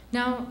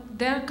 Now,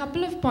 there are a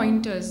couple of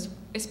pointers,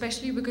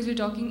 especially because we're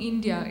talking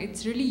India.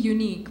 It's really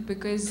unique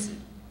because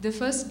the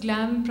first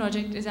GLAM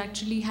project is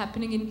actually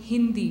happening in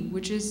Hindi,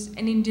 which is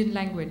an Indian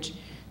language.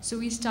 So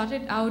we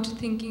started out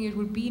thinking it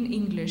would be in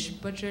English,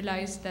 but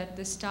realized that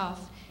the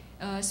staff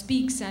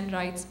speaks and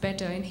writes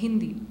better in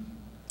Hindi.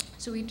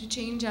 So we had to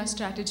change our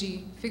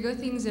strategy, figure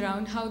things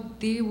around how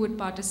they would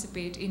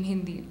participate in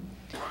Hindi.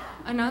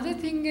 Another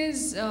thing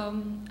is,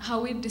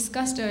 how we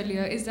discussed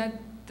earlier, is that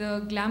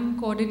the GLAM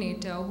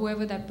coordinator,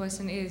 whoever that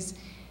person is,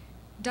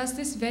 does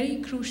this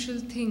very crucial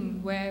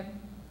thing where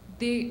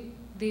they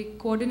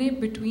coordinate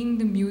between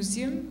the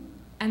museum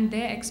and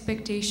their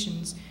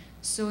expectations.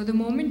 So the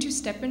moment you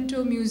step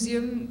into a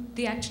museum,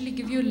 they actually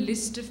give you a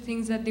list of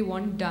things that they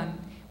want done,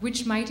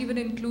 which might even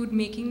include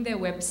making their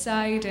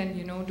website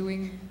and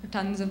doing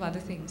tons of other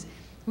things,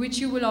 which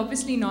you will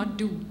obviously not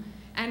do.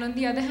 And on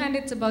the other hand,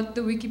 it's about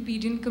the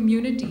Wikipedian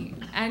community,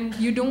 and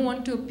you don't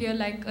want to appear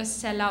like a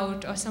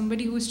sellout or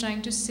somebody who's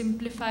trying to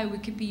simplify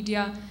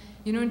Wikipedia,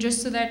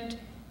 just so that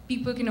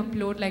people can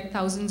upload like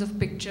thousands of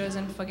pictures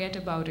and forget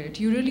about it.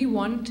 You really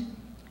want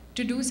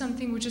to do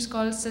something which is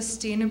called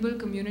sustainable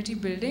community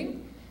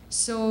building.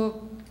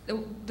 So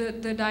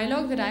the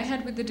dialogue that I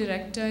had with the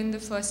director in the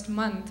first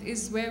month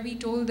is where we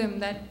told them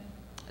that,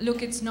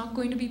 look, it's not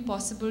going to be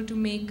possible to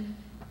make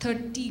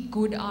 30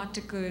 good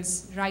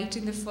articles right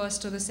in the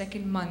first or the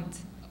second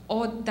month,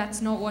 or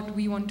that's not what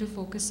we want to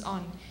focus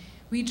on.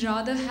 We'd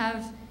rather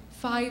have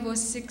 5 or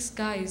 6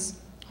 guys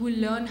who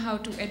learn how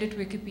to edit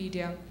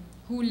Wikipedia,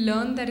 who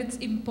learn that it's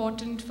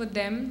important for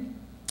them,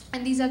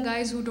 and these are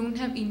guys who don't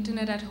have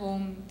internet at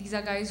home, these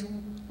are guys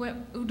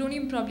who don't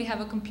even probably have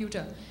a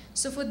computer.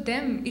 So for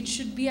them, it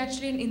should be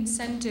actually an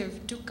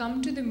incentive to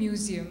come to the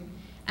museum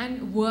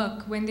and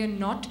work when they're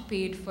not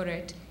paid for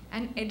it,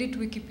 and edit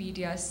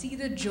Wikipedia, see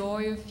the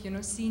joy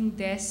of seeing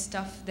their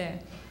stuff there.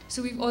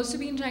 So we've also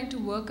been trying to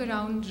work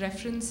around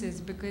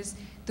references, because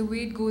the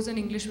way it goes on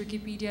English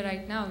Wikipedia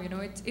right now,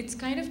 it's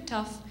kind of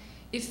tough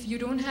if you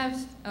don't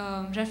have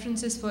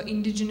references for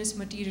indigenous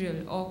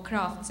material or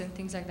crafts and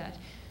things like that.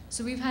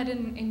 So we've had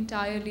an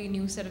entirely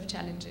new set of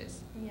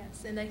challenges.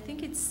 Yes, and I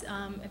think it's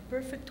a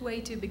perfect way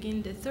to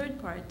begin the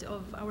third part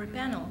of our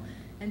panel.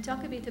 and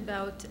talk a bit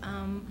about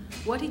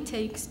what it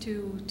takes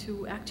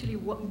to actually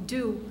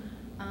do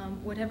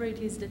whatever it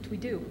is that we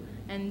do.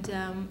 And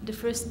the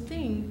first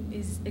thing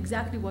is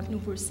exactly what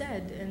Noopur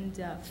said,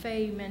 and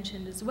Faye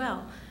mentioned as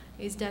well,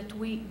 is that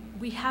we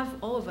have,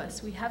 all of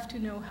us, we have to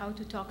know how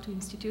to talk to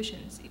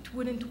institutions. It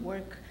wouldn't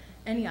work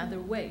any other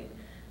way.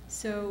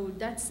 So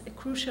that's a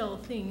crucial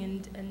thing,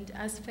 and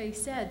as Faye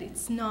said,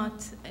 it's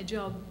not a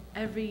job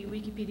every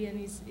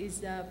Wikipedian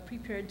is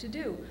prepared to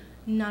do.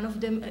 None of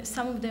them,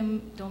 some of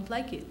them don't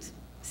like it,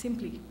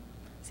 simple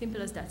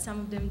as that. Some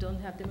of them don't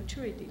have the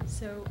maturity.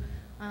 So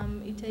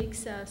it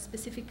takes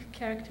specific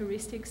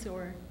characteristics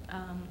or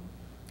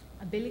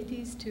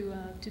abilities to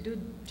do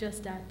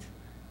just that.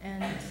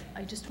 And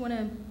I just want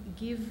to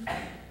give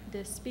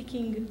the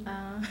speaking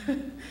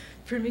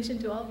permission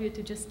to all of you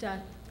to just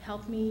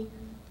help me,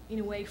 in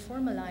a way,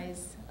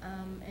 formalize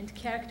and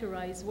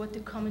characterize what the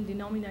common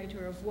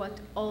denominator of what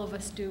all of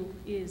us do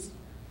is.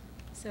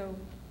 So,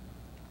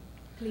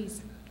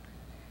 please.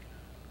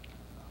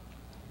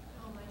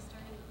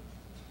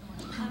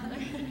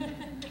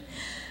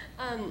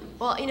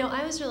 Well, you know,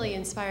 I was really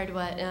inspired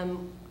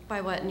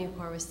by what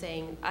Noopur was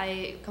saying.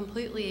 I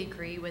completely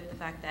agree with the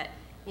fact that,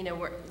 you know,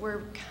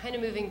 we're kind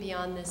of moving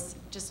beyond this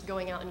just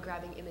going out and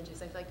grabbing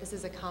images. I feel like this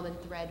is a common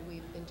thread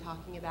we've been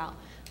talking about.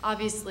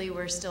 Obviously,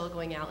 we're still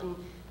going out and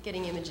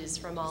getting images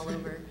from all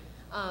over,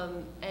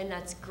 and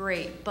that's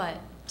great. But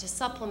to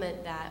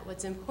supplement that,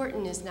 what's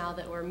important is now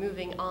that we're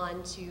moving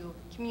on to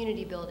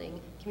community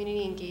building,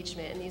 community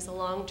engagement, and these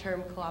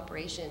long-term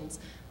collaborations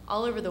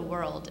all over the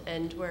world.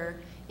 And we're,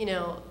 you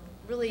know,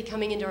 really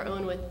coming into our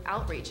own with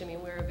outreach. I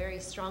mean, we're a very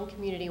strong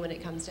community when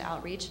it comes to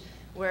outreach.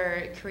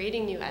 We're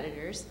creating new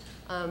editors,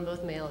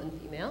 both male and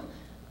female.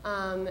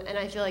 And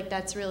I feel like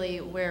that's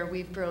really where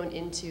we've grown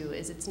into,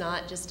 is it's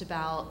not just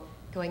about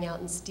going out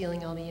and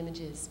stealing all the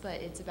images, but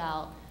it's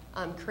about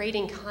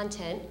creating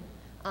content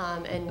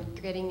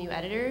and getting new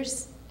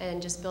editors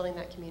and just building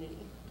that community.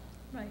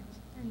 Right,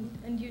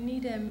 and you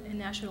need a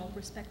national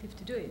perspective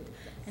to do it.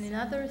 And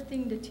another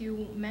thing that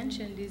you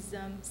mentioned is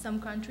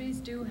some countries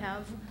do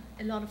have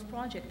a lot of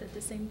projects at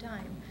the same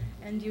time,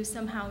 and you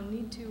somehow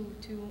need to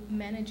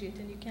manage it,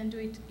 and you can't do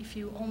it if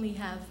you only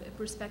have a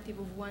perspective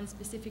of one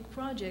specific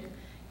project.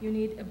 You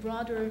need a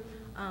broader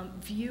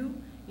view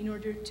in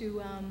order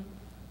to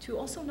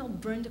also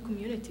not burn the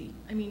community.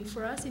 I mean,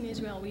 for us in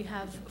Israel, we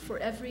have, for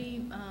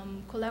every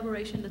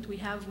collaboration that we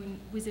have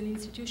with an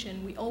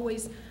institution, we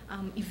always,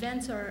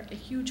 events are a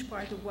huge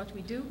part of what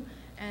we do,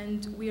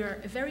 and we are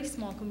a very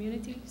small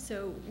community,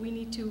 so we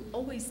need to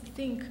always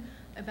think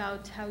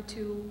about how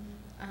to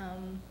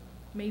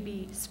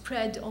maybe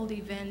spread all the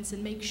events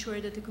and make sure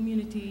that the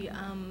community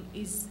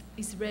is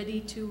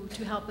ready to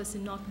help us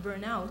and not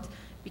burn out.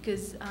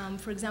 Because,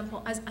 for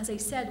example, as I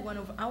said, one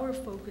of our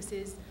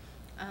focuses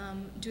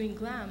doing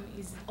GLAM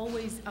is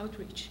always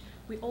outreach.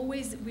 We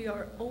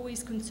are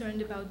always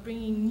concerned about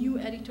bringing new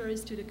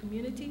editors to the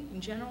community. In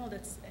general,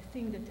 that's a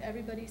thing that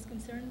everybody is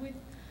concerned with,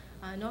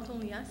 not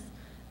only us.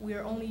 We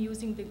are only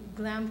using the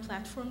GLAM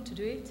platform to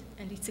do it,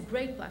 and it's a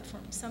great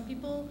platform. Some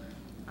people,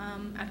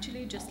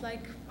 actually, just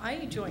like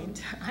I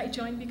joined. I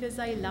joined because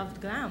I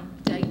loved GLAM.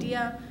 The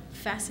idea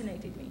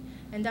fascinated me,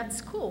 and that's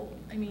cool.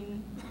 I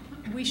mean,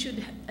 we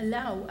should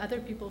allow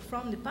other people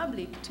from the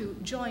public to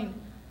join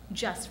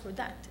just for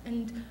that.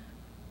 And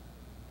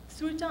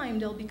through time,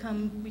 they'll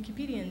become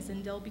Wikipedians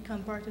and they'll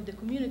become part of the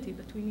community,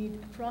 but we need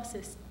a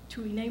process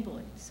to enable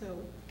it. So,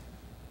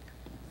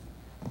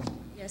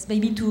 yes,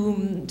 maybe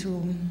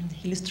to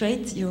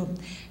illustrate you.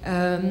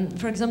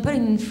 For example,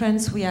 in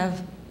France, we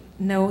have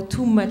now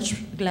too much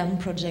GLAM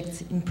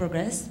projects in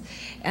progress,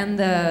 and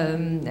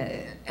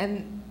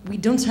we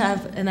don't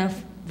have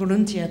enough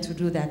volunteers to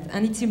do that.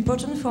 And it's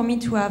important for me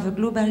to have a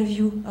global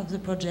view of the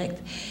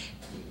project,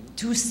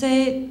 to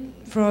say,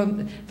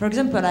 for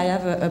example, I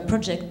have a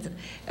project,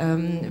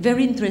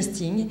 very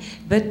interesting,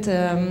 but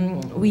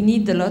we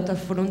need a lot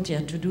of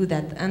volunteers to do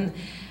that. And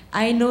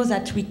I know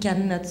that we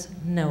cannot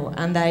know,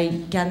 and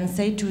I can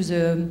say to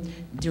the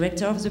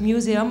director of the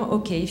museum,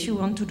 okay, if you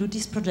want to do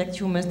this project,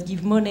 you must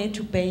give money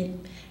to pay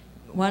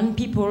one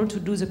people to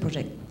do the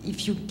project.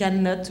 If you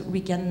cannot,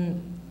 we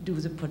can do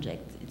the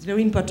project. It's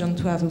very important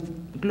to have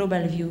a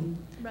global view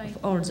of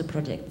all the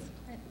projects.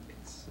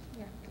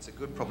 It's a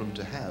good problem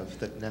to have,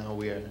 that now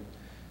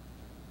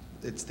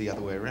it's the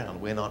other way around.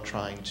 We're not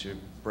trying to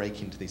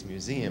break into these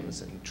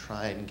museums and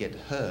try and get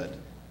heard.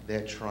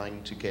 They're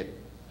trying to get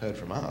heard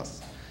from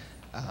us.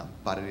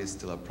 But it is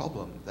still a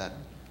problem that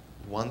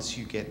once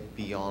you get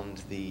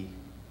beyond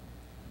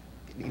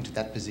into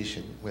that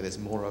position where there's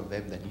more of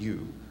them than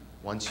you,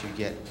 once you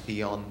get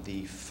beyond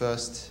the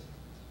first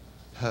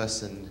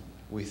person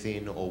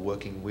within or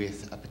working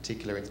with a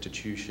particular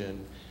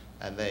institution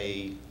and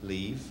they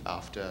leave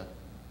after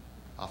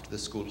the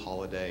school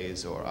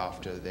holidays or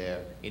after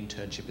their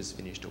internship is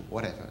finished or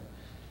whatever,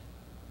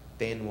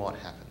 then what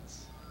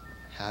happens?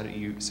 How do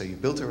you, so you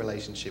built a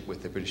relationship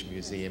with the British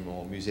Museum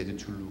or Musée de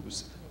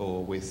Toulouse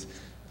or with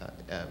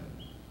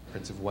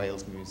Prince of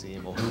Wales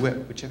Museum or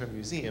whichever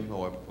museum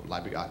or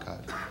library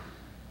archive.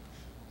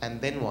 And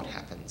then what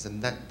happens?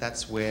 And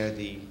that's where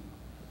the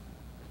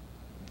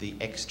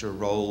extra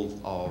role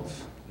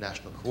of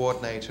national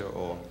coordinator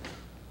or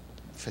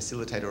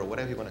facilitator or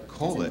whatever you want to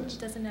call it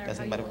doesn't matter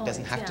how you matter. call It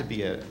doesn't it, have yeah. to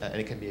be and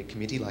it can be a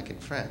committee like in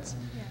France.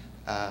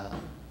 Yeah.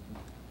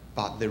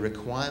 But the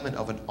requirement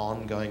of an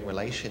ongoing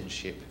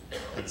relationship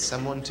and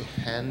someone to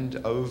hand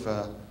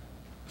over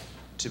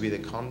to be the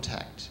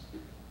contact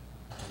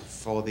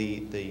for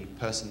the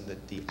person,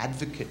 the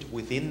advocate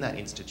within that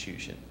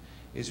institution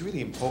is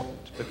really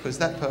important, because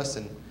that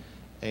person,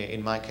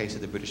 in my case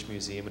at the British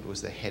Museum, it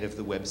was the head of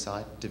the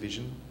website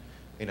division.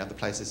 In other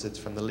places it's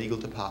from the legal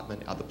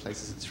department, other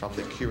places it's from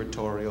the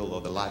curatorial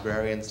or the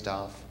librarian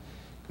staff.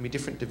 It can be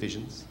different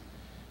divisions.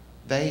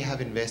 They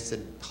have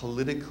invested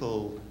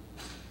political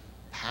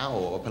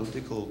power or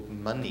political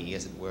money,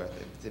 as it were.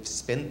 They've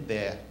spent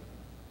their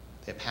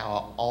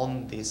power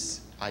on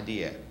this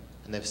idea,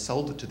 and they've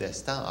sold it to their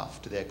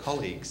staff, to their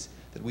colleagues,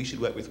 that we should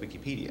work with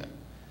Wikipedia.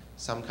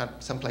 Some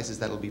places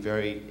that'll be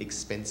very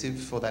expensive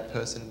for that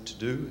person to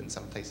do, and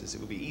some places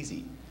it will be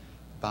easy.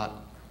 But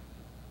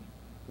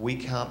we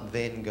can't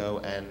then go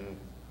and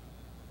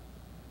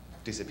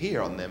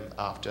disappear on them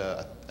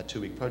after a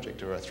 2-week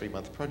project or a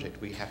 3-month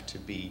project. We have to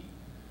be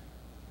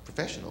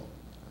professional.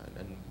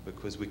 And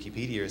because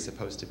Wikipedia is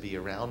supposed to be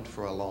around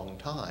for a long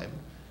time,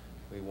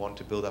 we want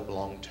to build up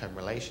long-term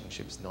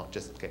relationships, not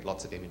just get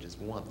lots of images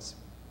once.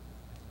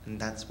 And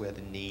that's where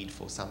the need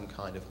for some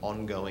kind of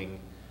ongoing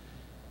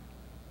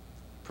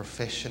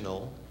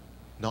professional,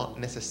 not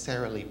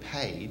necessarily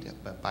paid,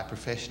 but by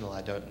professional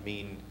I don't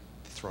mean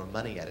to throw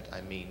money at it,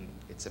 I mean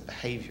it's a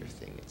behavior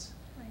thing.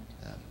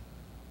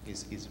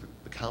 It's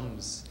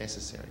becomes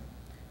necessary.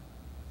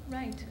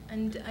 Right,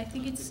 and I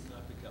think it's...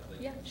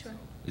 Yeah, sure.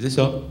 Is this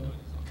on?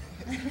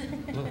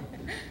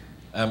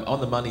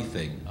 On the money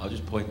thing, I'll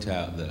just point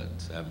out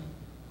that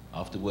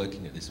after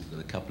working at this for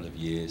a couple of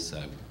years, so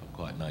I'm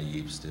quite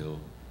naive still,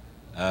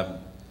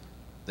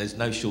 there's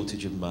no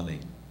shortage of money.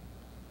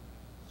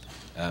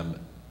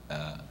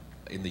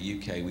 In the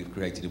UK, we've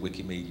created a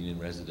Wikimedian in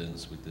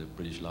residence with the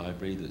British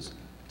Library that's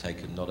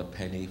taken not a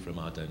penny from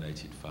our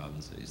donated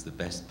funds. It's the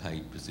best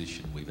paid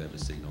position we've ever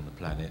seen on the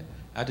planet.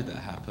 How did that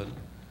happen?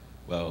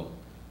 Well,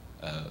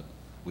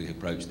 we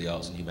approached the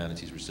Arts and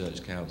Humanities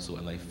Research Council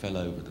and they fell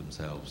over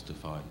themselves to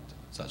find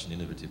such an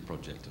innovative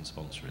project and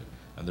sponsor it.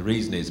 And the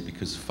reason is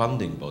because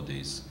funding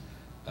bodies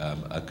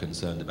are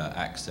concerned about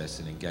access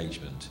and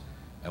engagement,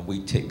 and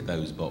we tick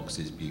those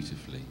boxes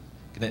beautifully.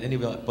 Can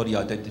anybody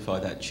identify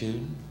that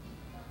tune?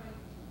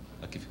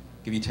 I'll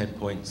give you 10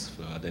 points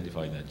for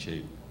identifying that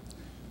tune.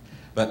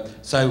 But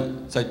so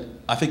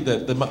I think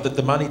that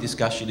the money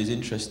discussion is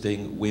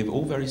interesting. We're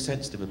all very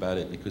sensitive about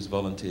it because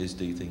volunteers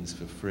do things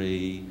for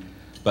free.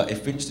 But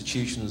if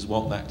institutions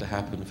want that to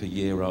happen for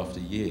year after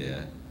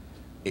year,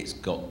 it's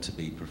got to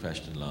be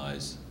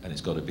professionalised and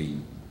it's got to be,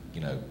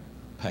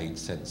 paid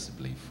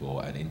sensibly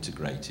for and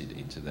integrated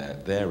into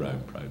their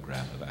own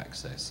programme of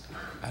access.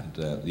 And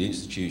the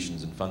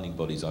institutions and funding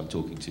bodies I'm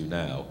talking to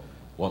now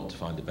want to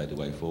find a better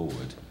way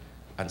forward.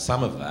 And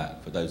some of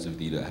that, for those of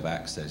you that have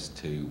access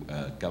to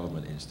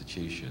government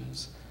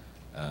institutions,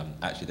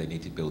 actually they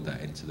need to build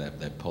that into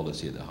their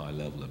policy at the high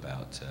level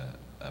about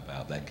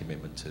their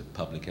commitment to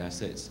public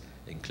assets.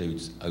 It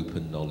includes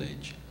open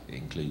knowledge, it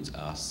includes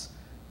us.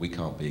 We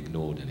can't be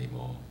ignored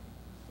anymore.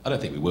 I don't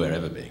think we were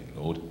ever being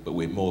ignored, but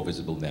we're more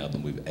visible now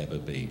than we've ever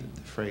been.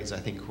 The phrase, I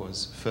think,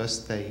 was,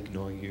 first they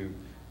ignore you,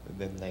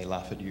 then they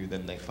laugh at you,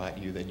 then they fight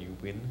you, then you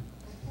win.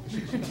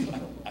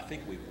 I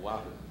think we've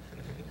won.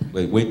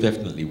 We've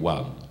definitely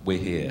won. We're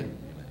here.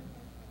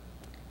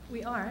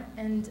 We are,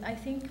 and I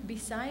think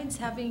besides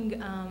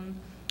having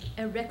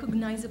a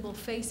recognizable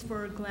face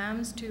for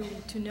GLAMs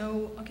to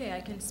know, okay,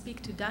 I can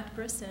speak to that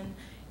person,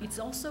 it's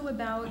also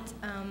about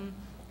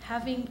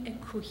having a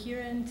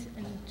coherent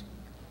and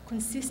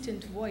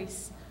consistent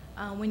voice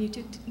when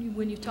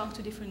you talk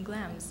to different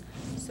GLAMs.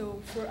 So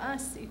for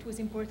us, it was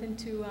important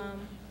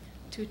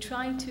to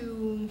try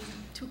to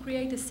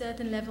create a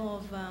certain level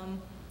of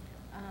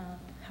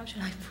how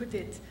should I put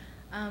it?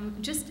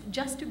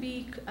 Just to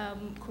be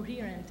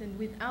coherent, and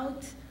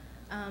without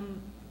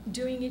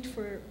doing it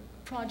for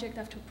project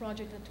after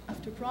project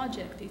after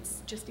project,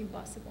 it's just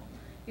impossible.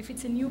 If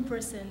it's a new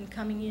person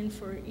coming in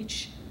for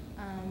each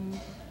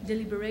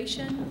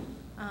deliberation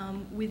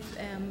with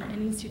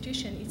an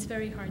institution, it's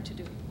very hard to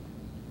do.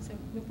 So,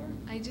 Noopur?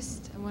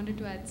 I wanted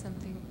to add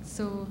something.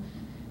 So,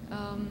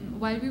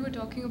 while we were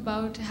talking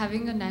about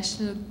having a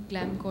national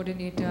GLAM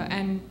coordinator,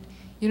 and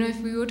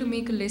if we were to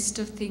make a list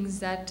of things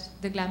that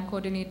the GLAM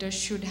coordinator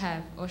should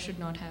have or should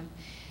not have,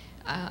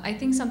 I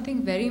think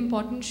something very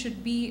important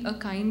should be a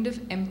kind of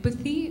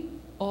empathy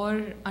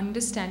or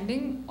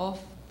understanding of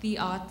the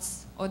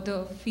arts or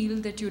the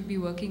field that you'd be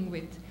working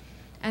with.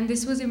 And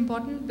this was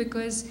important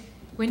because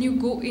when you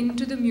go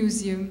into the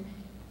museum,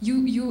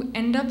 you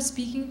end up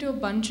speaking to a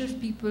bunch of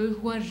people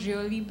who are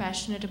really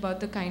passionate about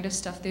the kind of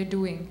stuff they're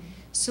doing.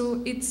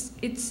 So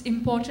it's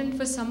important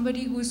for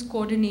somebody who's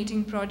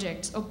coordinating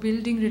projects or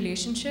building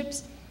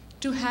relationships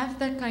to have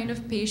that kind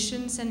of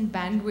patience and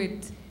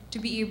bandwidth to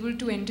be able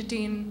to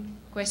entertain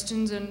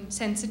questions on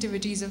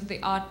sensitivities of the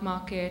art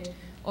market,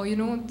 or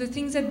the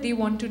things that they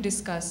want to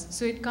discuss.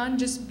 So it can't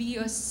just be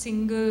a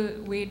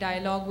single way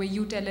dialogue where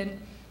you tell them,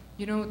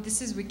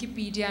 this is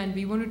Wikipedia and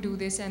we want to do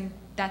this and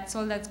that's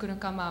all that's going to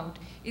come out.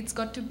 It's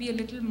got to be a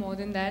little more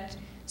than that,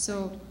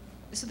 so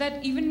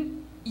that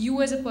even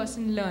you as a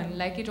person learn.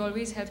 Like, it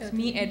always helps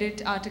me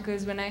edit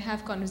articles when I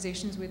have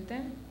conversations with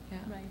them. Yeah.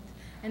 Right.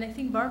 And I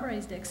think Barbara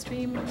is the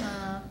extreme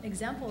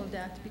example of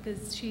that,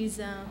 because she's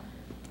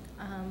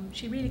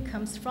she really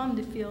comes from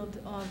the field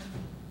of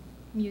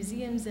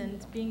museums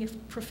and being a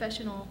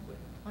professional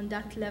on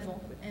that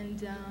level,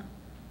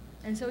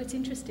 and so it's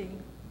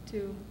interesting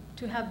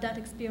to have that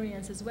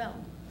experience as well.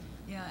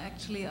 Yeah,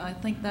 actually, I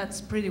think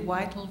that's pretty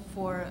vital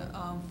for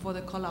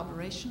the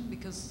collaboration,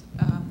 because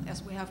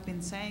as we have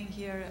been saying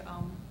here,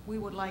 we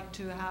would like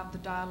to have the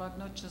dialogue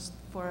not just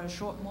for a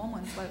short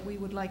moment, but we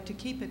would like to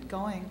keep it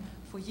going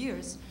for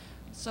years.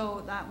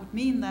 So that would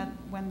mean that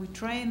when we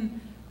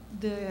train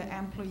the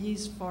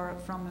employees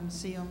from a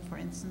museum, for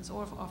instance,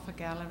 or of a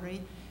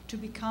gallery, to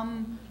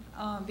become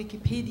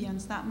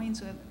Wikipedians, that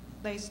means that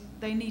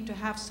they need to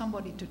have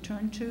somebody to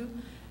turn to.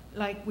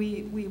 Like,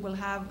 we will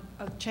have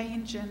a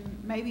change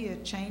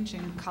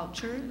in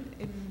culture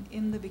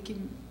in the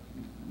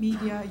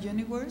Wikimedia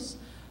universe,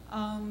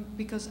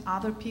 because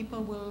other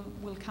people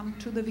will come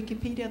to the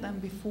Wikipedia than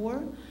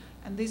before,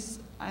 and this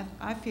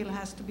I feel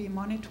has to be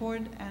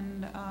monitored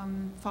and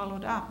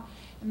followed up.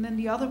 And then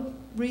the other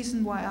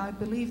reason why I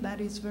believe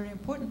that it's very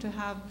important to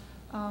have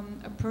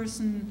a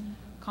person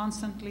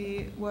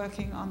constantly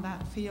working on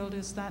that field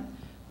is that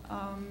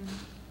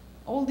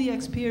all the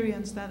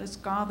experience that is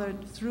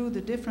gathered through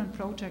the different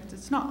projects,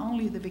 it's not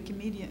only the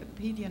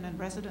Wikimedian and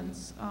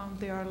residents,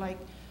 there are like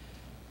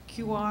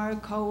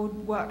QR code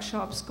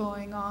workshops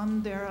going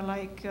on, there are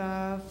like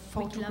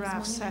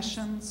photograph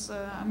sessions.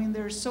 I mean,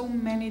 there are so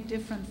many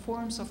different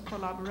forms of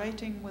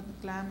collaborating with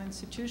GLAM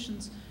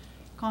institutions.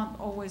 Can't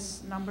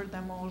always number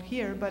them all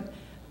here, but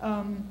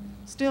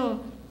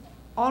still,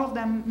 all of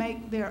them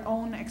make their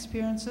own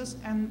experiences,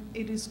 and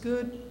it is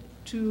good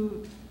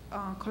to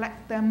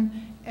collect them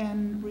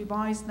and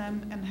revise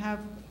them and have,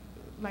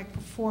 like,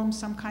 perform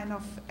some kind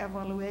of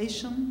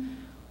evaluation.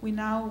 We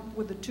now,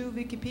 with the 2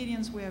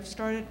 Wikipedians we have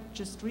started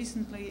just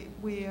recently,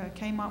 we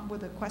came up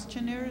with a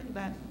questionnaire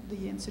that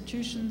the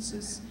institutions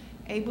is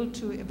able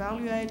to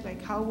evaluate,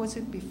 like, how was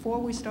it before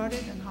we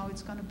started and how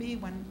it's going to be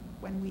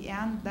when we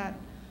end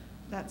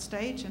that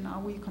stage, and are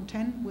we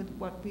content with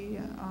what we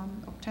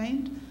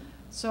obtained.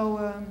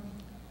 So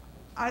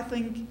I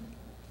think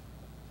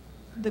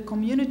the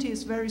community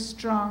is very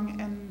strong,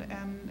 and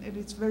it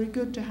is very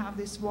good to have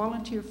this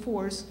volunteer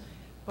force,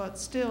 but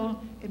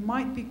still it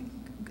might be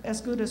as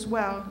good as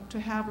well to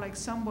have, like,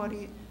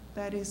 somebody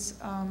that is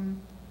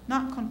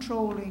not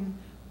controlling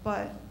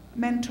but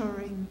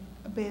mentoring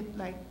a bit,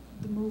 like,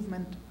 the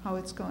movement, how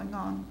it's going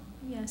on.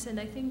 Yes, and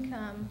I think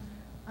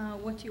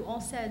what you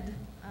all said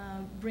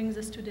brings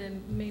us to the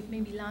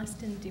maybe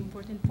last and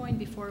important point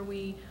before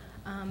we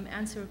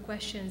answer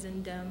questions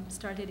and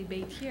start a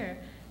debate here,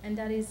 and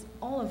that is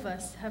all of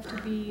us have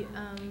to be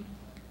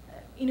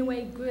in a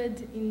way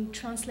good in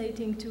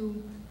translating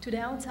to the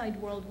outside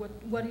world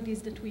what it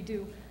is that we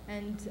do.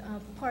 And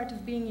part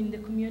of being in the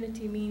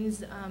community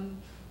means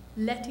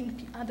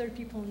letting other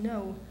people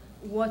know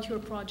what your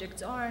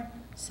projects are.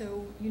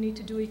 So you need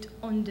to do it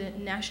on the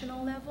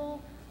national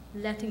level,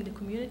 letting the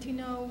community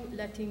know,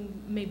 letting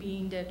maybe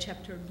in the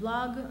chapter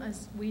blog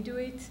as we do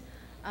it,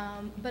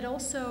 but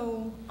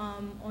also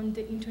on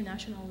the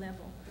international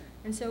level.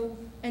 And so,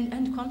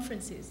 and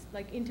conferences,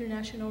 like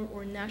international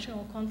or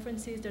national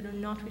conferences that are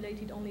not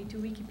related only to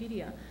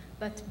Wikipedia,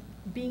 but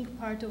being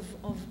part of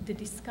the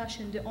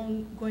discussion, the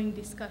ongoing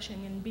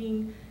discussion,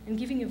 and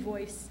giving a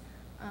voice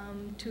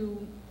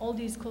to all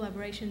these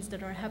collaborations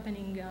that are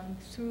happening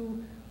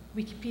through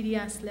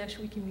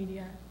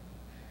Wikipedia/Wikimedia/.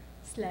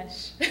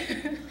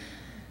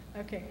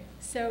 Okay,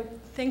 so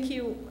thank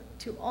you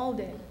to all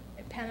the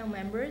panel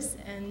members,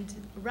 and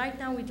right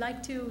now we'd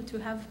like to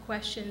have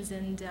questions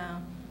and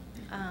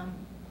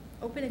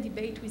open a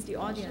debate with the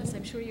audience.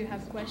 I'm sure you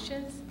have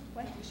questions.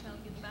 What? We shall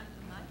get back to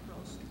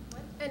micros.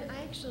 What? And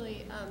I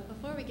actually,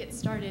 before we get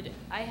started,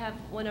 I have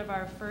one of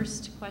our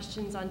first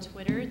questions on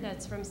Twitter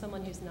that's from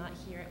someone who's not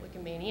here at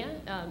Wikimania.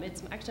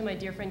 It's actually my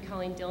dear friend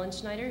Colleen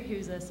Dillenschneider,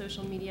 who's a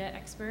social media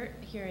expert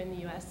here in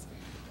the US.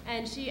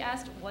 And she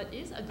asked, what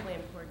is a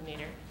GLAM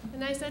coordinator?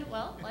 And I said,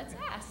 well, let's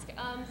ask.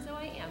 So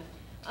I am.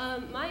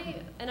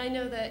 And I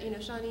know that,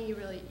 Shani,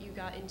 you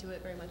got into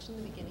it very much in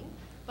the beginning,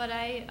 but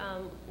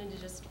and to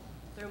just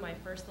throw my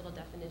first little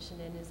definition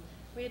in is,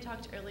 we had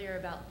talked earlier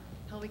about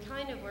how we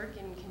kind of work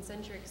in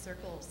concentric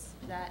circles,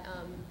 that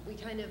we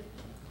kind of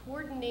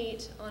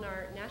coordinate on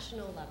our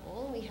national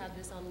level. We have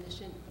this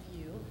omniscient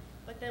view,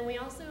 but then we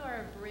also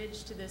are a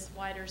bridge to this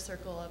wider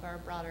circle of our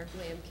broader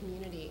GLAM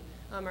community,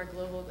 our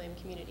global GLAM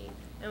community.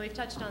 And we've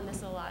touched on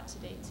this a lot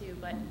today too,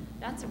 but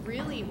that's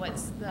really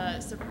what's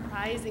the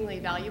surprisingly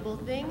valuable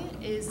thing,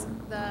 is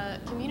the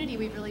community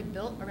we've really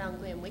built around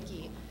GLAM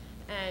Wiki.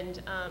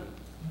 And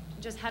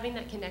just having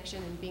that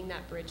connection and being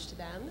that bridge to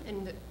them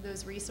and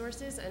those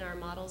resources and our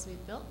models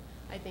we've built,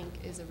 I think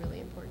is a really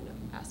important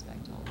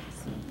aspect to all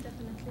this.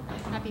 Definitely.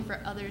 I'm happy for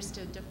others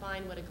to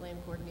define what a GLAM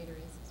coordinator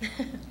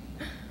is.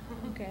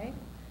 Okay.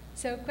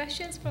 So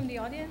questions from the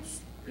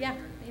audience? Yeah,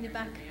 in the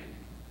back.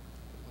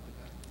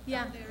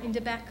 Yeah, in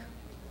the back.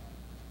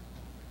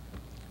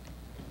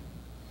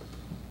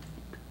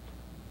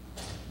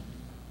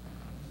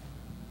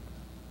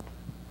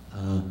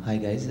 Hi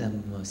guys,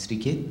 I'm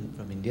Sriket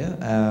from India.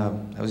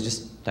 I was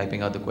just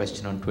typing out the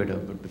question on Twitter,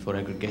 but before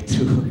I could get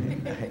through,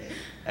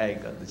 I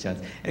got the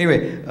chance.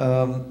 Anyway,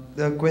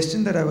 the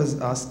question that I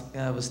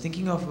was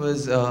thinking of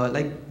was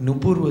like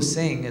Noopur was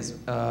saying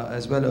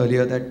as well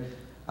earlier that,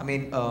 I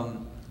mean,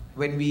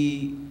 when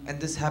we, and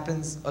this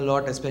happens a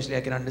lot, especially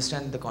I can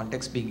understand the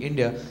context being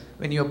India,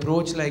 when you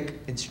approach like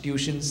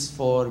institutions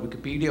for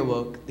Wikipedia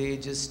work, they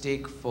just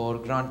take for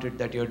granted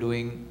that you're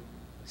doing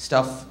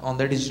stuff on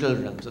the digital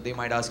realm. So they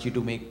might ask you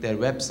to make their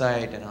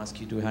website and ask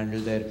you to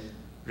handle their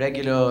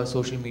regular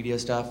social media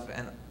stuff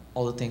and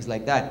all the things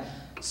like that.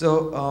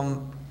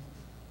 So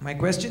my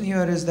question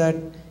here is that,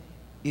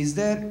 is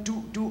there,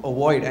 to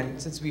avoid, and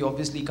since we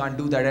obviously can't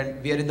do that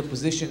and we are in the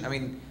position, I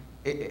mean,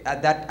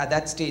 at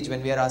that stage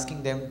when we are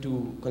asking them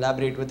to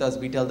collaborate with us,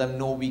 we tell them,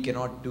 no, we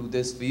cannot do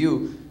this for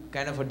you,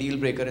 kind of a deal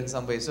breaker in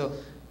some way. So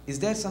is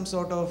there some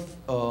sort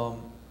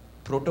of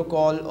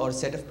protocol or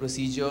set of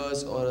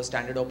procedures or a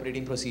standard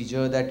operating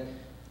procedure that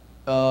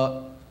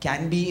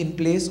can be in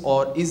place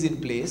or is in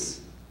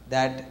place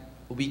that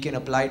we can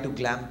apply to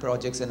GLAM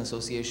projects and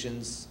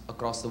associations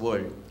across the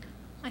world?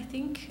 I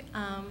think,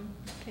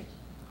 okay,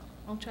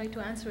 I'll try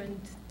to answer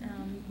and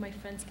my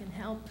friends can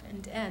help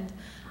and add.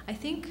 I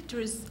think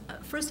there's,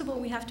 first of all,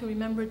 we have to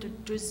remember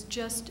that there's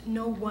just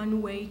no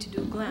one way to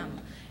do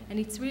GLAM. And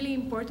it's really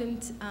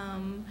important.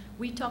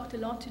 We talked a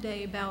lot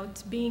today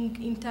about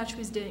being in touch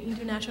with the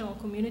international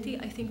community.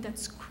 I think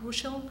that's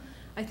crucial.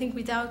 I think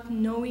without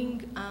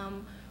knowing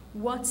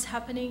what's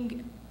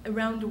happening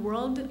around the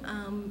world,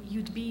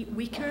 you'd be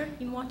weaker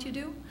in what you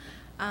do.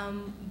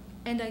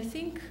 And I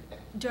think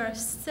there are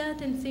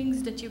certain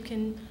things that you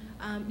can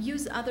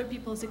use other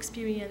people's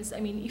experience. I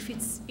mean,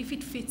 if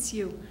it fits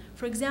you.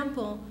 For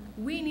example,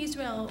 we in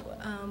Israel,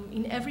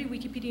 in every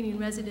Wikipedian in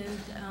resident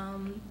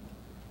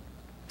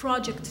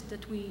project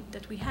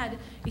that we had,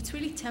 it's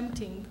really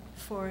tempting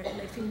for,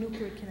 and I think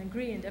Noopur can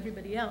agree and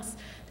everybody else,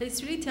 that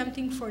it's really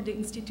tempting for the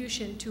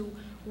institution to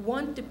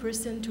want the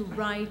person to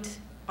write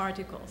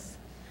articles.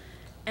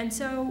 And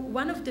so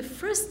one of the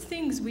first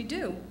things we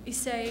do is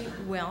say,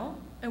 well,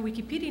 a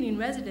Wikipedian in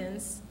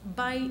residence,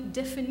 by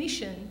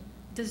definition,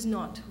 does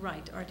not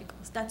write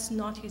articles. That's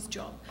not his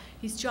job.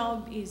 His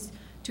job is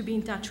to be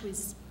in touch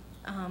with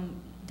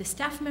the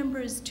staff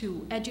members,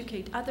 to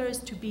educate others,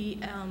 to be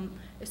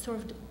a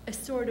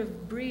sort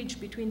of bridge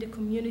between the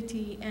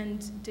community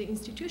and the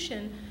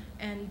institution,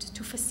 and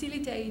to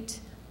facilitate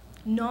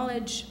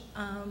knowledge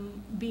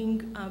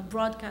being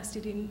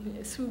broadcasted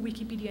through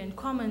Wikipedia and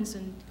Commons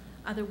and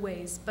other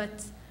ways.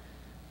 But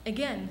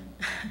again,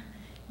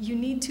 you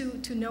need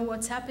to know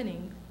what's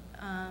happening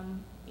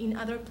in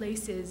other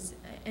places,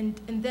 and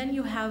then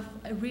you have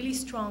a really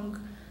strong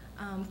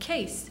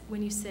case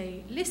when you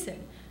say,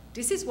 listen,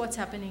 this is what's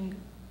happening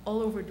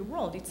all over the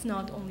world. It's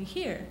not only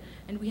here,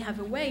 and we have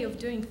a way of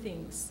doing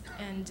things,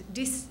 and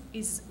this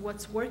is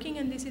what's working,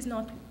 and this is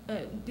not.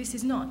 This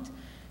is not.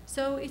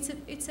 So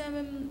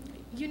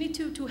you need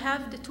to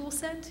have the tool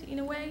set in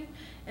a way,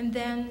 and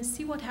then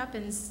see what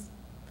happens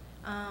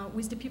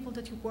with the people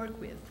that you work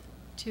with,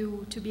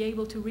 to be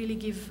able to really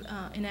give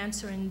an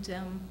answer and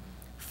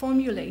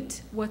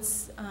formulate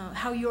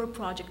how your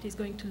project is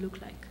going to look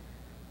like.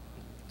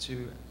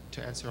 To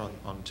answer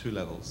on two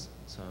levels.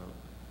 So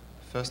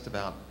first,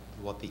 about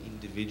what the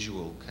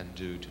individual can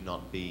do to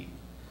not be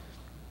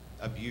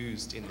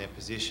abused in their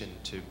position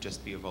to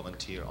just be a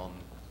volunteer on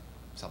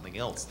something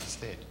else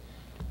instead,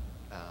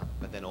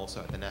 but then also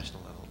at the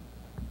national level.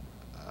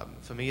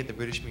 For me, at the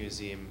British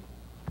Museum,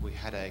 we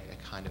had a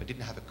kind of, it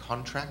didn't have a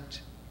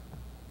contract,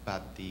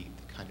 but the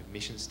kind of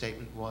mission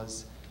statement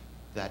was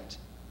that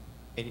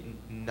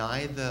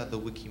neither the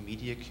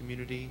Wikimedia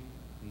community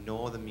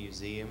nor the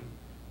museum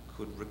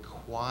could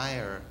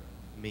require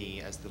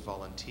me as the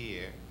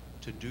volunteer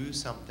to do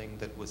something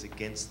that was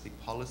against the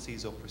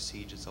policies or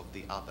procedures of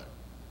the other.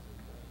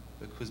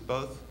 Because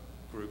both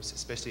groups,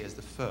 especially as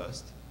the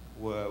first,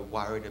 were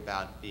worried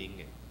about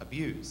being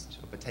abused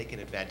or taken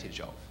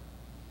advantage of.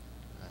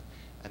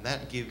 And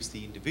that gives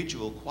the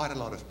individual quite a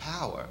lot of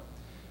power,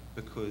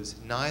 because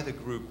neither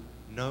group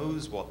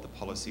knows what the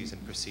policies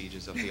and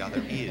procedures of the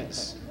other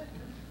is.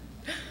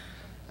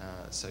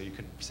 So you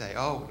can say,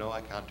 oh, no, I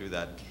can't do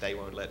that, they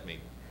won't let me.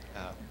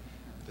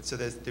 But so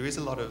there is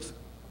a lot of,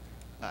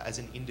 as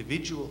an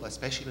individual,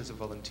 especially as a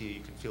volunteer,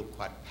 you can feel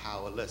quite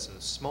powerless and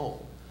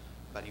small,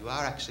 but you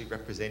are actually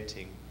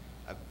representing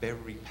a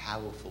very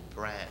powerful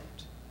brand.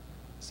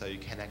 So you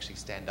can actually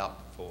stand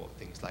up for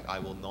things like, I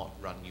will not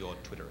run your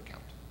Twitter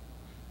account.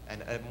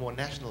 And at a more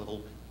national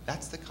level,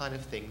 that's the kind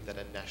of thing that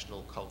a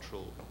National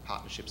Cultural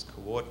Partnerships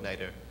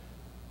Coordinator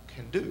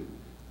can do.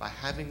 by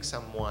having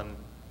someone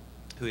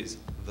who is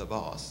the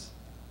boss,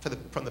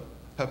 from the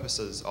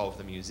purposes of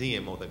the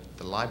museum or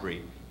the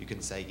library, you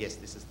can say, yes,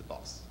 this is the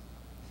boss.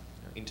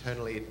 You know,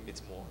 internally,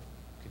 it's more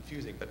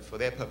confusing, but for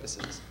their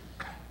purposes.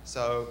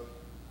 So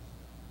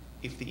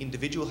if the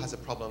individual has a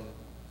problem,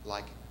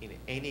 like in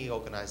any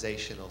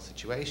organizational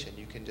situation,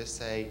 you can just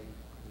say,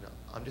 you know,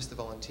 I'm just a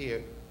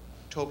volunteer,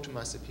 talk to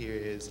my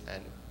superiors,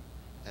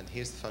 and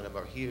here's the phone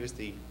number, here's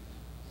the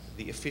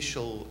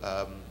official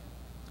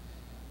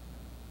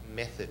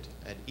method.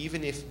 And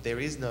even if there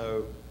is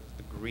no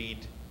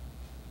agreed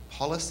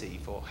policy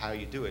for how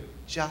you do it,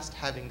 just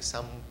having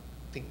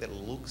something that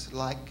looks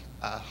like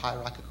a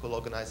hierarchical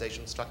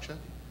organizational structure,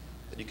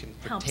 that you can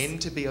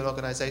pretend to be an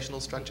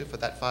organizational structure for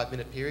that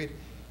 5-minute period,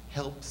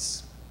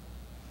 helps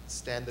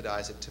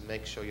standardize it to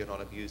make sure you're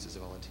not abused as a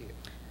volunteer.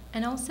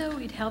 And also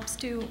it helps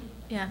to,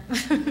 yeah.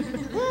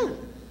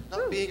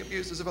 Not being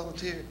abused as a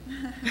volunteer.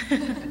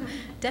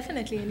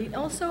 Definitely, and it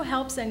also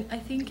helps, and I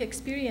think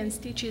experience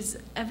teaches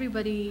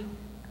everybody,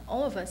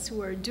 all of us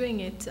who are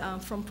doing it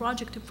from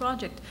project to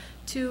project,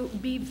 to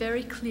be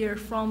very clear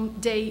from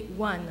day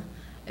one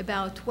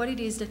about what it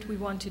is that we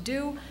want to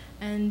do.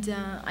 And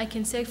I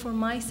can say for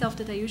myself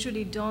that I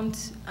usually don't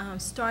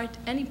start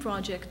any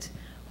project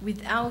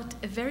without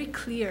a very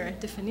clear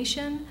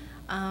definition.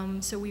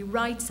 So we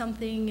write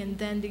something and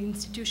then the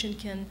institution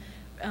can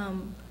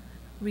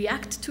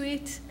react to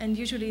it, and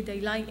usually they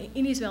like,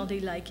 in Israel they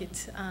like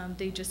it.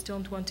 They just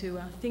don't want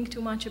to think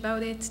too much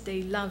about it.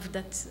 They love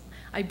that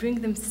I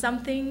bring them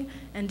something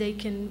and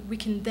we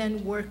can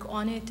then work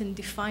on it and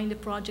define the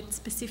project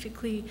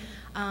specifically,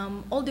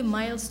 all the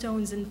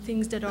milestones and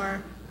things that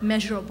are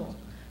measurable.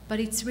 But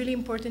it's really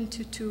important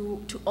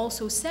to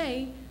also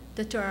say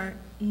that there are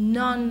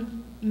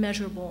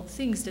non-measurable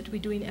things that we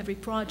do in every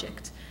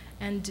project.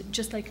 And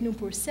just like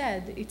Noopur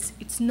said,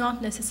 it's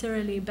not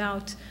necessarily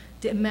about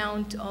the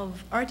amount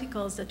of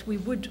articles that we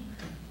would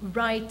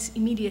write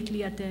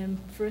immediately at the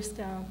first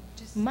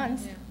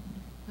month. Yeah.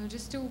 No,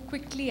 just to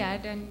quickly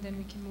add, and then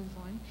we can move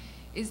on,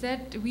 is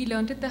that we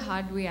learned it the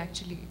hard way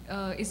actually.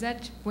 Is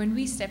that when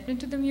we stepped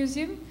into the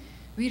museum,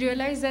 we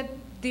realized that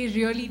they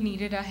really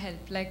needed our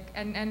help. Like,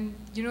 and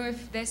you know,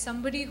 if there's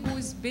somebody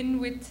who's been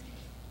with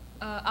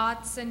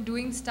arts and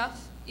doing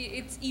stuff,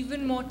 it's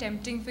even more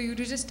tempting for you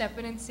to just step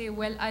in and say,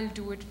 well, I'll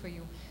do it for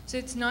you. So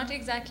it's not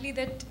exactly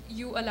that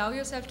you allow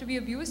yourself to be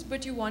abused,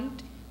 but you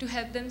want to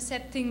help them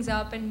set things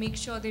up and make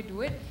sure they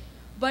do it.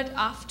 But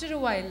after a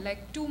while,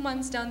 like 2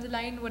 months down the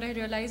line, what I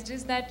realized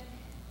is that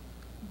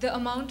the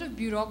amount of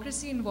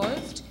bureaucracy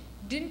involved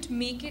didn't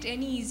make it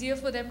any easier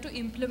for them to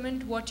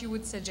implement what you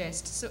would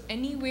suggest. So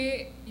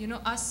anyway, you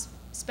know, us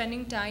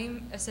spending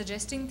time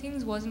suggesting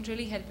things wasn't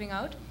really helping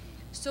out.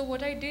 So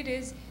what I did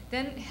is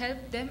then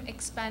help them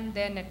expand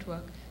their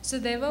network. So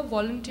there were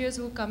volunteers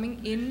who were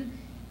coming in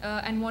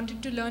and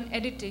wanted to learn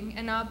editing,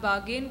 and our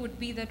bargain would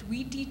be that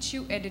we teach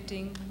you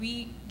editing,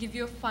 we give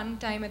you a fun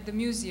time at the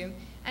museum,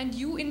 and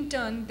you in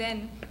turn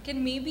then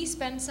can maybe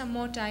spend some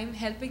more time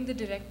helping the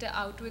director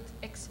out with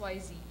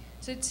XYZ.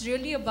 So it's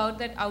really about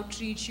that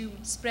outreach, you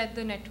spread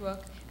the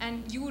network,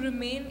 and you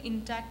remain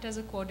intact as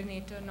a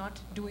coordinator,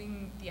 not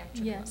doing the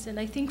actual work. Yes, and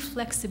I think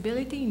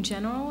flexibility in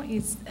general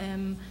is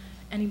an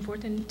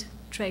important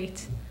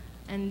trait,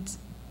 and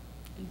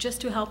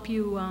just to help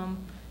you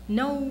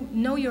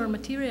know your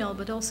material,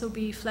 but also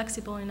be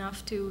flexible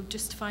enough to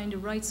just find the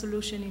right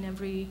solution in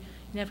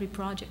every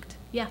project.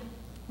 Yeah,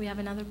 we have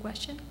another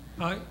question.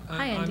 Hi,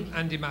 Andy. I'm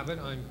Andy Mabbott.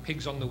 I'm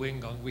Pigs on the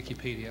Wing on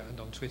Wikipedia and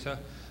on Twitter.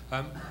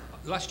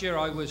 Last year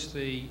I was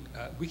the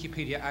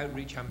Wikipedia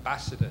Outreach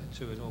Ambassador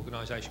to an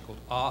organisation called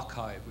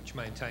Archive, which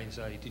maintains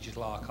a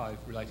digital archive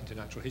relating to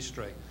natural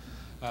history,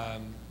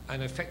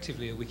 and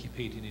effectively a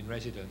Wikipedian in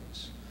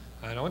residence.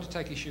 And I want to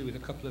take issue with a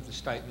couple of the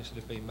statements that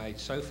have been made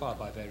so far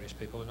by various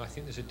people, and I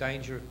think there's a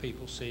danger of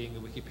people seeing a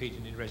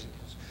Wikipedian in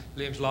residence.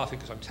 Liam's laughing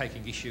because I'm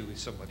taking issue with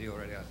somebody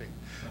already, I think.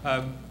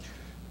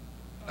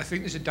 I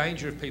think there's a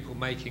danger of people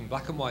making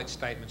black and white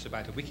statements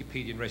about a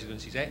Wikipedian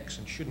residence is X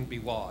and shouldn't be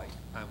Y,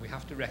 and we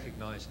have to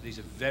recognise that these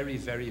are very,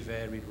 very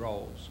varied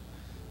roles.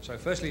 So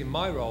firstly, in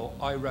my role,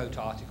 I wrote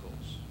articles.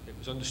 It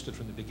was understood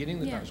from the beginning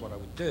that that was what I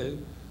would do,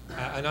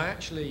 and I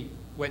actually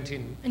went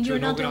in to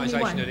an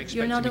organisation that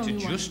expected me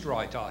to just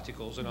write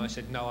articles, and I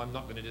said, no, I'm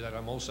not going to do that.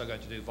 I'm also going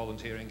to do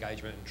volunteer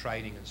engagement and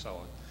training and so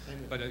on.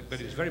 But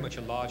it was very much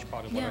a large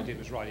part of what I did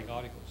was writing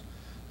articles.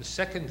 The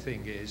second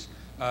thing is,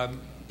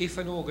 if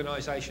an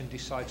organisation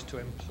decides to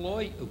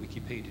employ a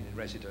Wikipedian in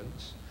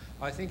residence,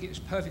 I think it's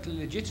perfectly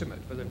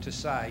legitimate for them to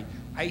say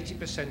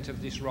 80%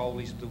 of this role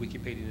is the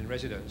Wikipedian in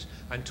residence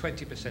and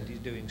 20% is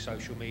doing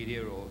social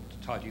media or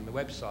tidying the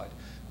website.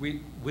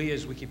 We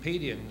as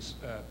Wikipedians,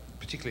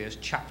 particularly as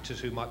chapters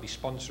who might be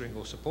sponsoring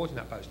or supporting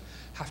that post,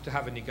 have to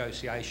have a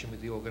negotiation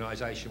with the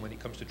organisation when it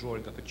comes to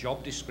drawing up a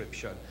job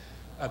description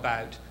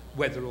about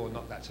whether or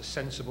not that's a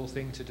sensible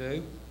thing to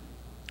do,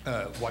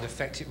 what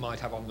effect it might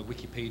have on the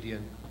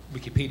Wikipedian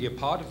Wikipedia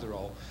part of the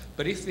role.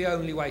 But if the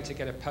only way to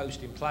get a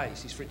post in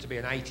place is for it to be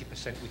an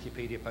 80%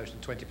 Wikipedia post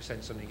and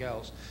 20% something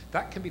else,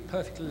 that can be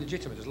perfectly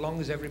legitimate as long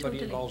as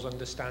everybody involved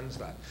understands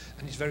that.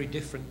 And it's very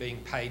different being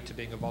paid to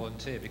being a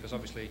volunteer, because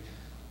obviously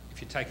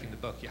if you're taking the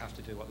buck, you have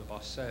to do what the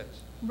boss says.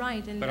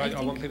 Right. And but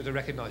I want people to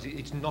recognise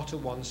it's not a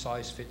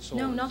one-size-fits-all.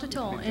 No, not at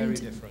all. Very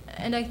different.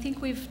 And I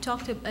think we've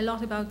talked a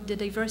lot about the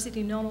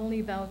diversity, not only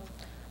about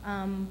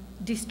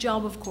this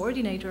job of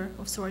coordinator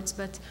of sorts,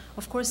 but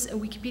of course a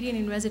Wikipedian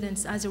in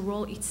residence as a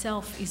role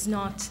itself is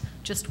not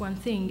just one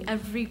thing.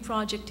 Every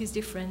project is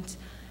different,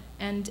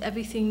 and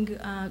everything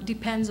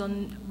depends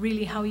on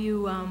really how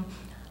you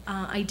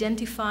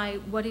identify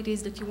what it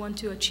is that you want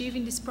to achieve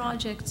in this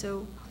project.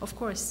 So of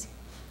course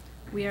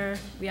we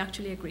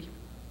actually agree.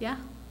 Yeah?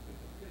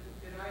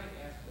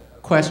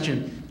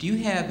 Question. Do you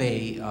have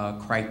a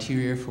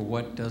criteria for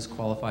what does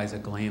qualify as a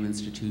GLAM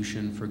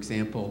institution? For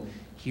example,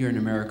 here in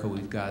America,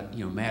 we've got,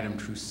 Madame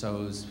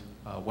Trousseau's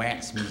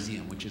Wax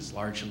Museum, which is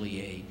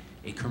largely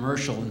a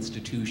commercial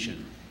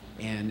institution.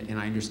 And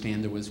I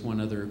understand there was one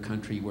other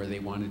country where they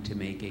wanted to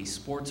make a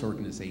sports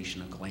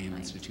organization a GLAM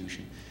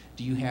institution.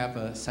 Do you have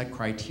a set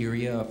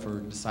criteria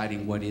for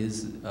deciding what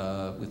is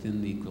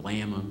within the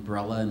GLAM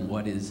umbrella and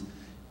what is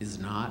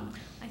not?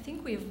 I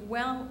think we've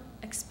well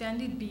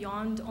expanded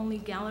beyond only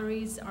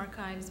galleries,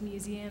 archives,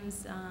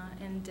 museums,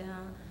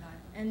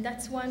 and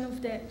that's one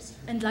of the,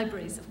 and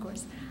libraries, of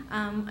course.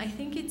 I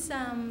think it's,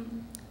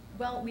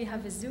 well, we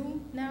have a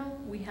zoo now,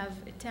 we have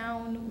a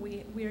town,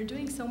 we are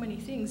doing so many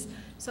things.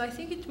 So I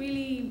think it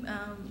really,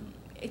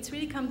 it's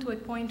really come to a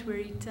point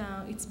where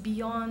it's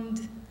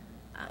beyond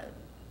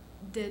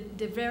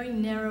the very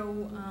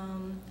narrow,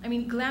 I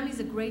mean, GLAM is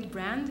a great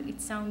brand,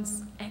 it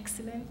sounds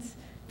excellent.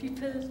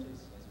 People,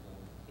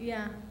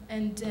 yeah,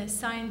 and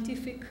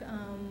scientific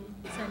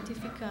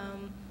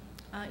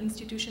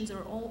institutions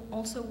are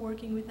also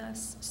working with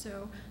us,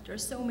 so there are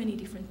so many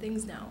different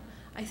things now.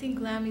 I think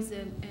GLAM is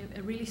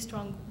a really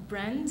strong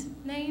brand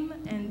name,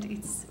 and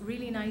it's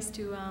really nice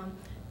to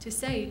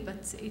say it,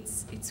 but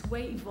it's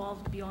way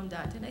evolved beyond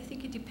that. And I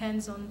think it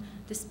depends on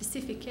the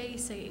specific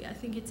case. I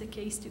think it's a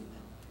case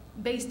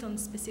based on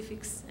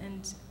specifics,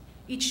 and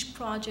each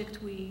project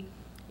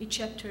each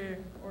chapter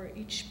or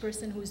each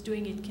person who's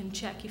doing it can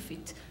check if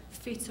it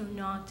fits or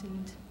not,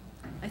 and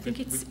I think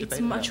it's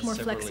much more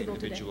flexible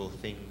today. Individual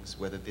things,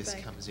 whether this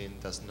comes in,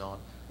 does not.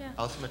 Yeah.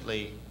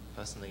 Ultimately,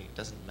 personally, it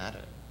doesn't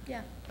matter.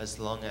 Yeah. As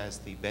long as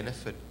the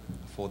benefit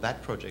for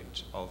that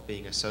project of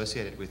being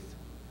associated with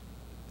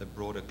the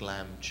broader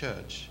GLAM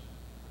church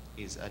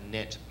is a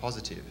net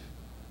positive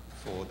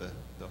for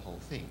the whole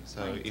thing.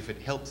 So Right. if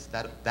it helps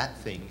that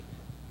thing,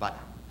 but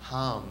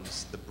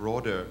harms the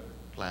broader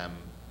GLAM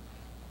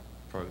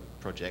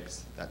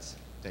projects,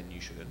 then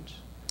you shouldn't.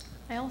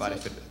 But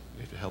if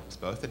it helps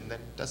both, then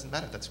it doesn't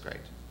matter. That's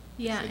great.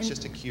 Yeah, it's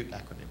just a cute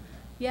acronym.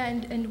 Yeah,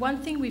 and one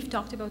thing we've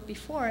talked about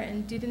before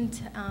and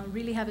didn't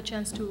really have a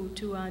chance to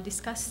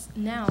discuss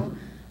now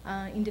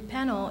in the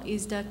panel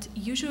is that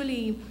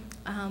usually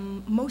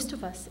most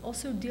of us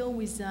also deal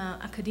with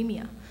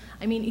academia.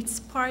 I mean,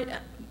 it's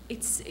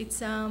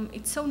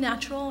so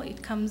natural.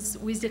 It comes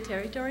with the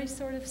territory,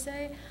 sort of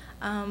say.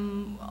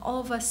 All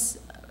of us,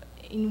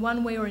 in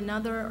one way or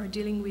another, are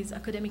dealing with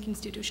academic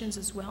institutions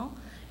as well.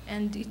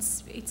 And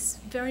it's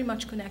very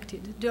much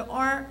connected. There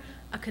are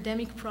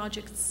academic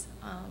projects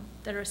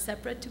that are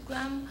separate to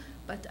GLAM,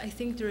 but I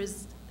think there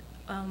is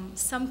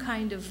some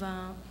kind of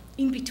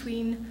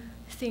in-between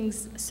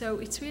things. So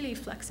it's really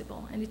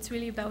flexible, and it's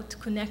really about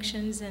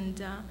connections.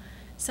 And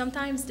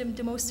sometimes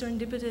the most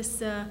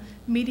serendipitous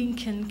meeting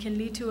can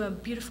lead to a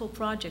beautiful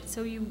project.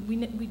 So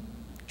we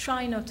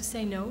try not to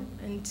say no,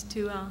 and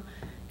to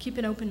keep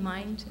an open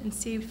mind and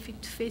see if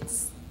it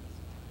fits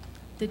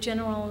the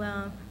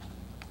general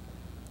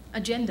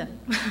agenda.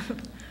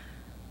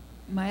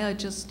 May I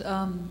just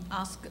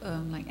ask,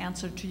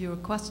 answer to your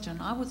question?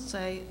 I would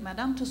say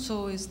Madame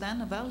Tussauds is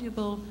then a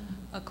valuable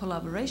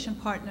collaboration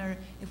partner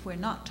if we're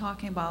not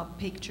talking about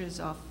pictures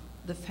of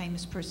the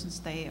famous persons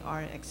they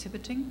are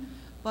exhibiting,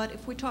 but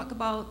if we talk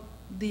about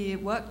the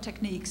work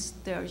techniques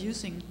they're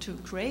using to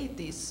create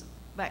these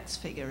wax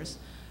figures,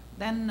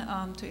 then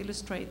to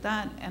illustrate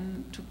that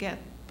and to get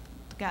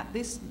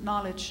this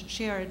knowledge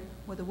shared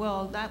with the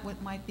world, that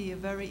might be a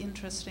very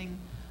interesting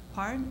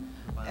part.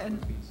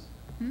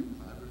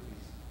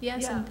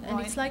 Yes, yeah,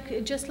 and it's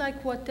like just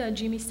like what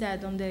Jimmy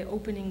said on the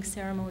opening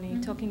ceremony,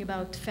 talking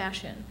about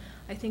fashion.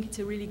 I think it's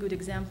a really good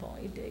example.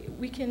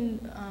 We can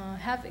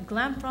have a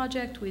GLAM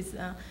project with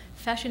a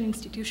fashion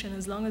institution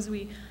as long as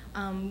we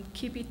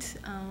keep it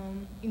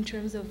in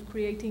terms of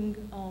creating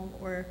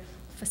or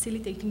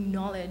facilitating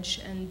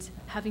knowledge and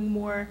having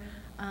more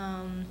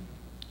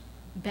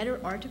better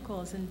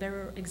articles and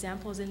better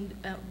examples and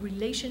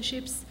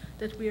relationships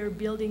that we are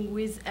building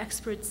with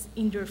experts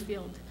in their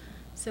field.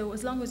 So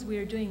as long as we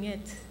are doing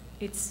it,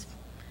 it's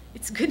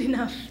good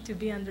enough to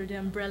be under the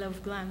umbrella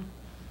of GLAM.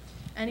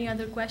 Any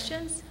other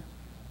questions?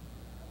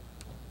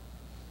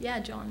 Yeah,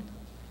 John.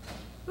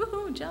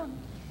 Woohoo, John.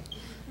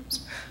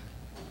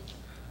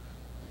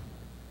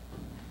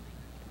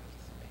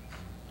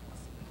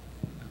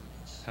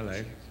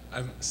 Hello.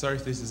 Sorry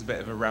if this is a bit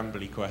of a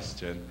rambly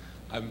question.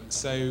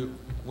 So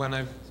when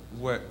I've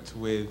worked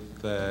with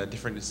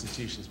different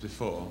institutions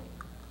before,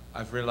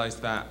 I've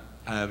realised that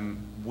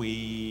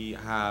we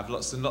have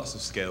lots and lots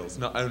of skills,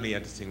 not only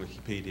editing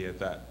Wikipedia,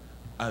 that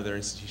other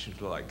institutions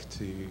would like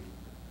to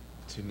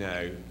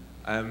know.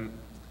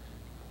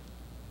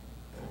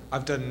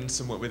 I've done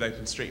some work with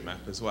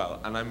OpenStreetMap as well,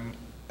 and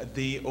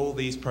all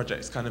these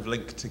projects kind of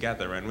link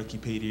together, and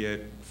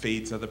Wikipedia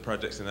feeds other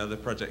projects, and other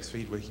projects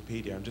feed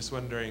Wikipedia. I'm just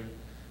wondering,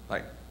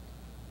 like,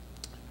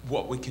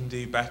 what we can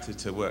do better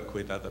to work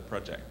with other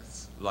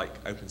projects,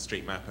 like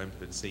OpenStreetMap,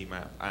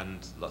 OpenCMap,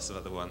 and lots of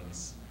other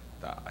ones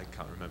that I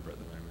can't remember at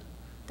the moment.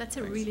 That's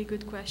a really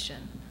good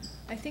question.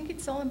 I think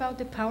it's all about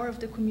the power of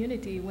the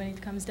community when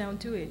it comes down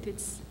to it.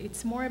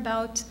 It's more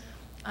about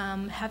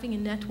having a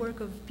network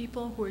of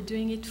people who are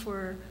doing it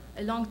for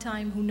a long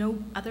time, who know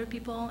other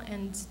people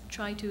and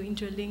try to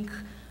interlink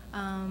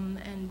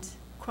and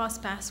cross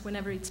paths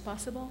whenever it's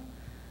possible.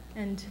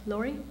 And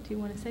Lori, do you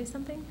want to say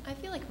something? I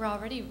feel like we're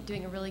already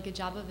doing a really good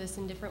job of this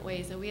in different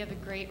ways. So we have a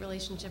great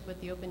relationship with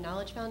the Open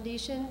Knowledge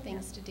Foundation,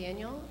 thanks to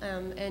Daniel,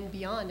 and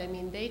beyond. I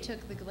mean, they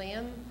took the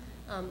GLAM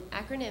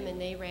acronym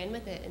and they ran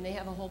with it, and they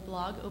have a whole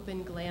blog,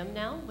 Open GLAM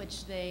now,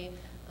 which they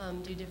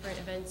do different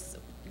events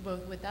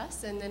both with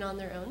us and then on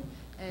their own.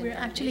 And we're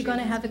actually going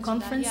to have a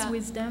conference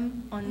with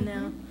them on...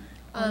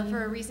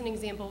 for a recent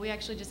example, we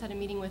actually just had a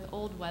meeting with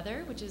Old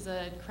Weather, which is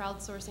a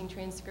crowdsourcing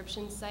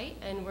transcription site,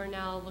 and we're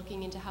now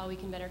looking into how we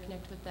can better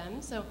connect with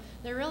them. So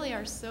there really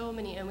are so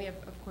many, and we have,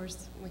 of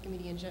course,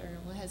 Wikimedia in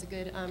general has a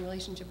good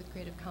relationship with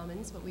Creative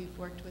Commons, but we've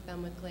worked with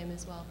them with GLAM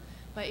as well.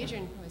 But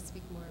Adrienne will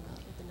speak more about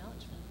the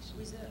Knowledge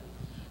Foundation.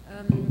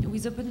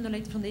 With Open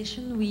Knowledge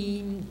Foundation,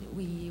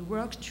 we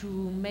work to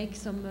make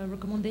some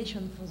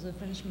recommendations for the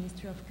French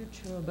Ministry of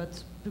Culture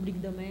about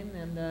public domain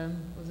and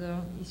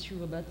other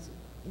issues about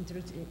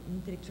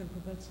intellectual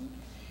property.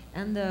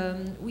 And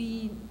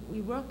we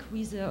work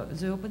with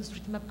the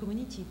OpenStreetMap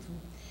community too.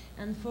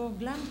 And for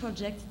GLAM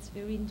project, it's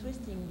very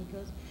interesting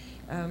because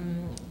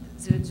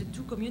the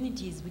two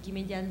communities,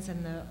 Wikimedians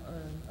and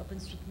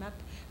OpenStreetMap,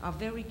 are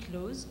very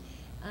close.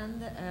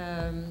 And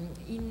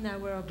in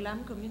our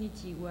GLAM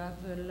community, we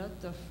have a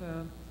lot of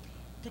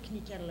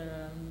technical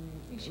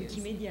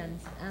Wikimedians,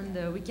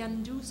 and we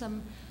can do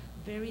some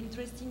very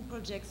interesting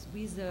projects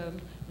with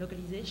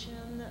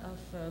localization of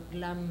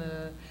GLAM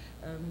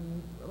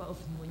of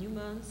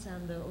monuments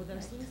and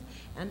other things.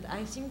 And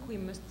I think we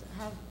must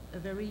have a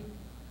very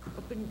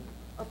opening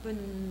of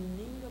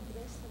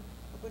this,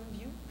 open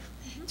view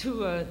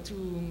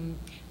to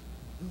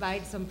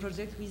build some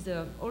projects with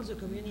all the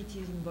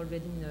communities involved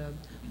in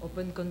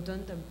open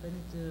content and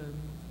open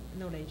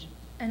knowledge.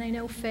 And I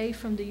know Faye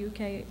from the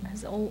UK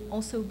has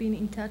also been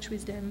in touch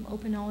with the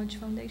Open Knowledge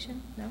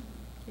Foundation, no?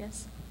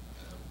 Yes?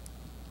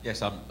 Yes,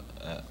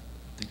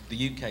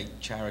 the UK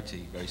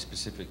charity very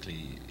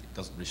specifically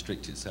doesn't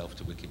restrict itself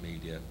to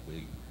Wikimedia.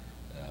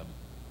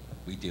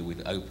 We deal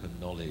with open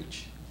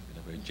knowledge in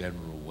a very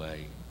general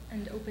way.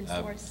 And open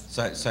source.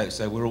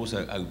 So we're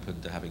also open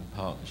to having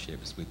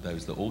partnerships with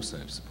those that also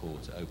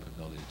support open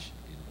knowledge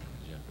in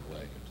a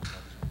general way.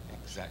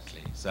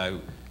 Exactly.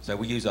 So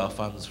we use our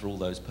funds for all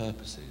those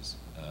purposes.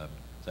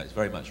 So it's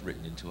very much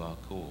written into our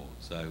core.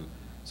 So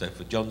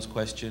for John's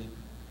question,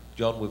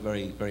 John, we're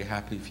very, very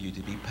happy for you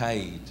to be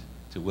paid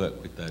to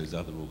work with those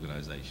other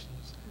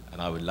organisations.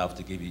 And I would love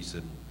to give you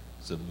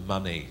some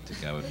money to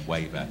go and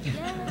wave at.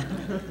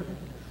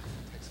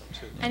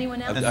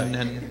 Anyone else?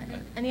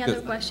 Any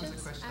other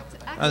questions?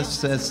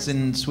 As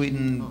in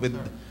Sweden with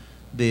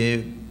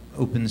the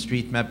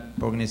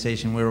OpenStreetMap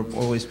organization, we're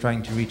always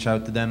trying to reach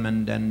out to them,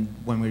 and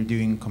when we're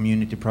doing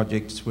community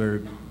projects,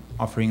 we're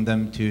offering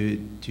them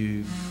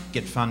to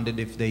get funded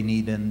if they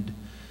need. And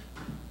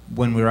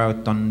when we're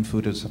out on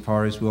photo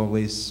safaris, we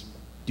always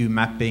do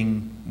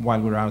mapping while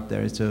we're out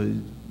there. So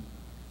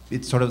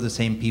it's sort of the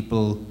same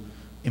people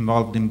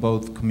involved in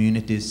both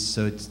communities,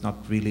 so it's not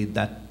really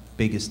that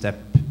big a step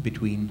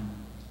between.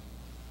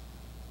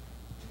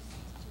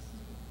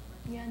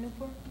 Yeah,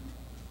 Noopur?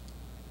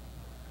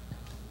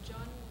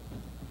 John?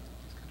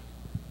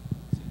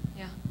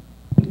 Yeah.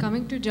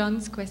 Coming to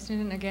John's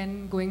question, and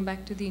again going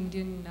back to the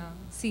Indian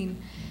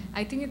scene,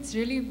 I think it's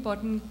really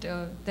important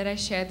that I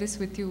share this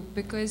with you,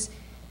 because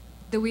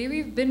the way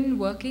we've been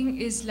working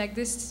is like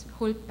this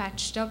whole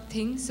patched up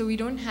thing. So we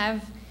don't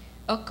have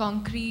a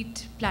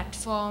concrete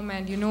platform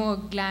and, you know, a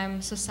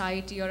GLAM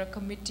society or a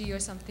committee or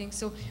something.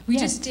 So we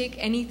just take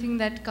anything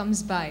that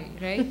comes by,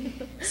 right?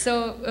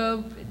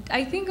 So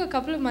I think a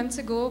couple of months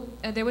ago,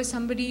 there was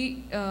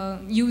somebody,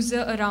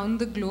 user around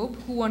the globe,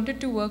 who wanted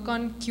to work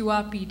on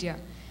QRpedia.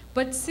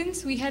 But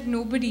since we had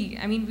nobody,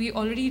 I mean, we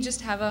already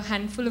just have a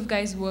handful of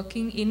guys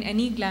working in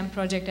any GLAM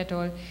project at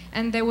all,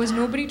 and there was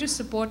nobody to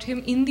support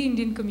him in the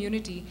Indian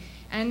community.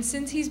 And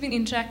since he's been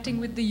interacting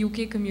with the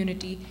UK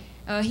community,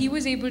 he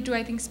was able to,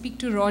 I think, speak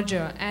to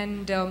Roger,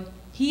 and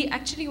he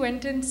actually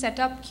went and set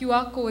up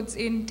QR codes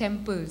in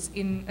temples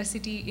in a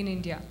city in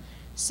India.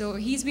 So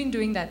he's been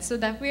doing that. So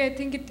that way I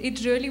think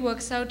it really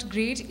works out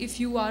great if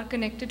you are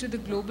connected to the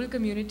global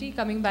community,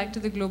 coming back to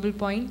the global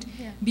point,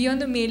 be on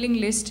the mailing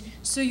list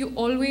so you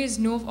always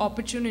know of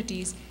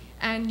opportunities.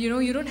 And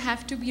you don't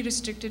have to be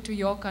restricted to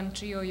your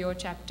country or your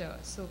chapter.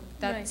 So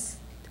that's...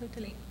 Right,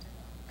 totally.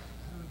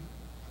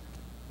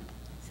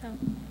 So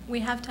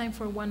we have time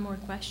for one more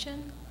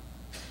question.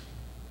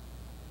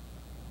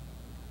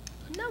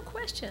 No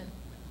question.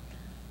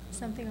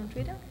 Something on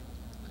Twitter?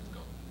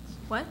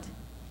 What?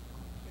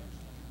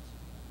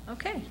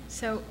 Okay,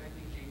 so...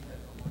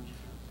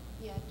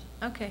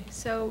 Okay,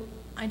 so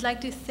I'd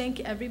like to thank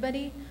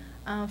everybody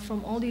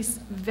from all these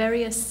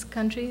various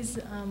countries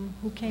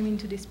who came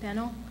into this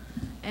panel.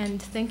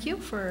 And thank you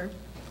for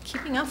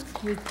keeping up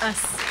with us.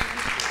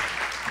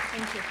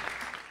 Thank you.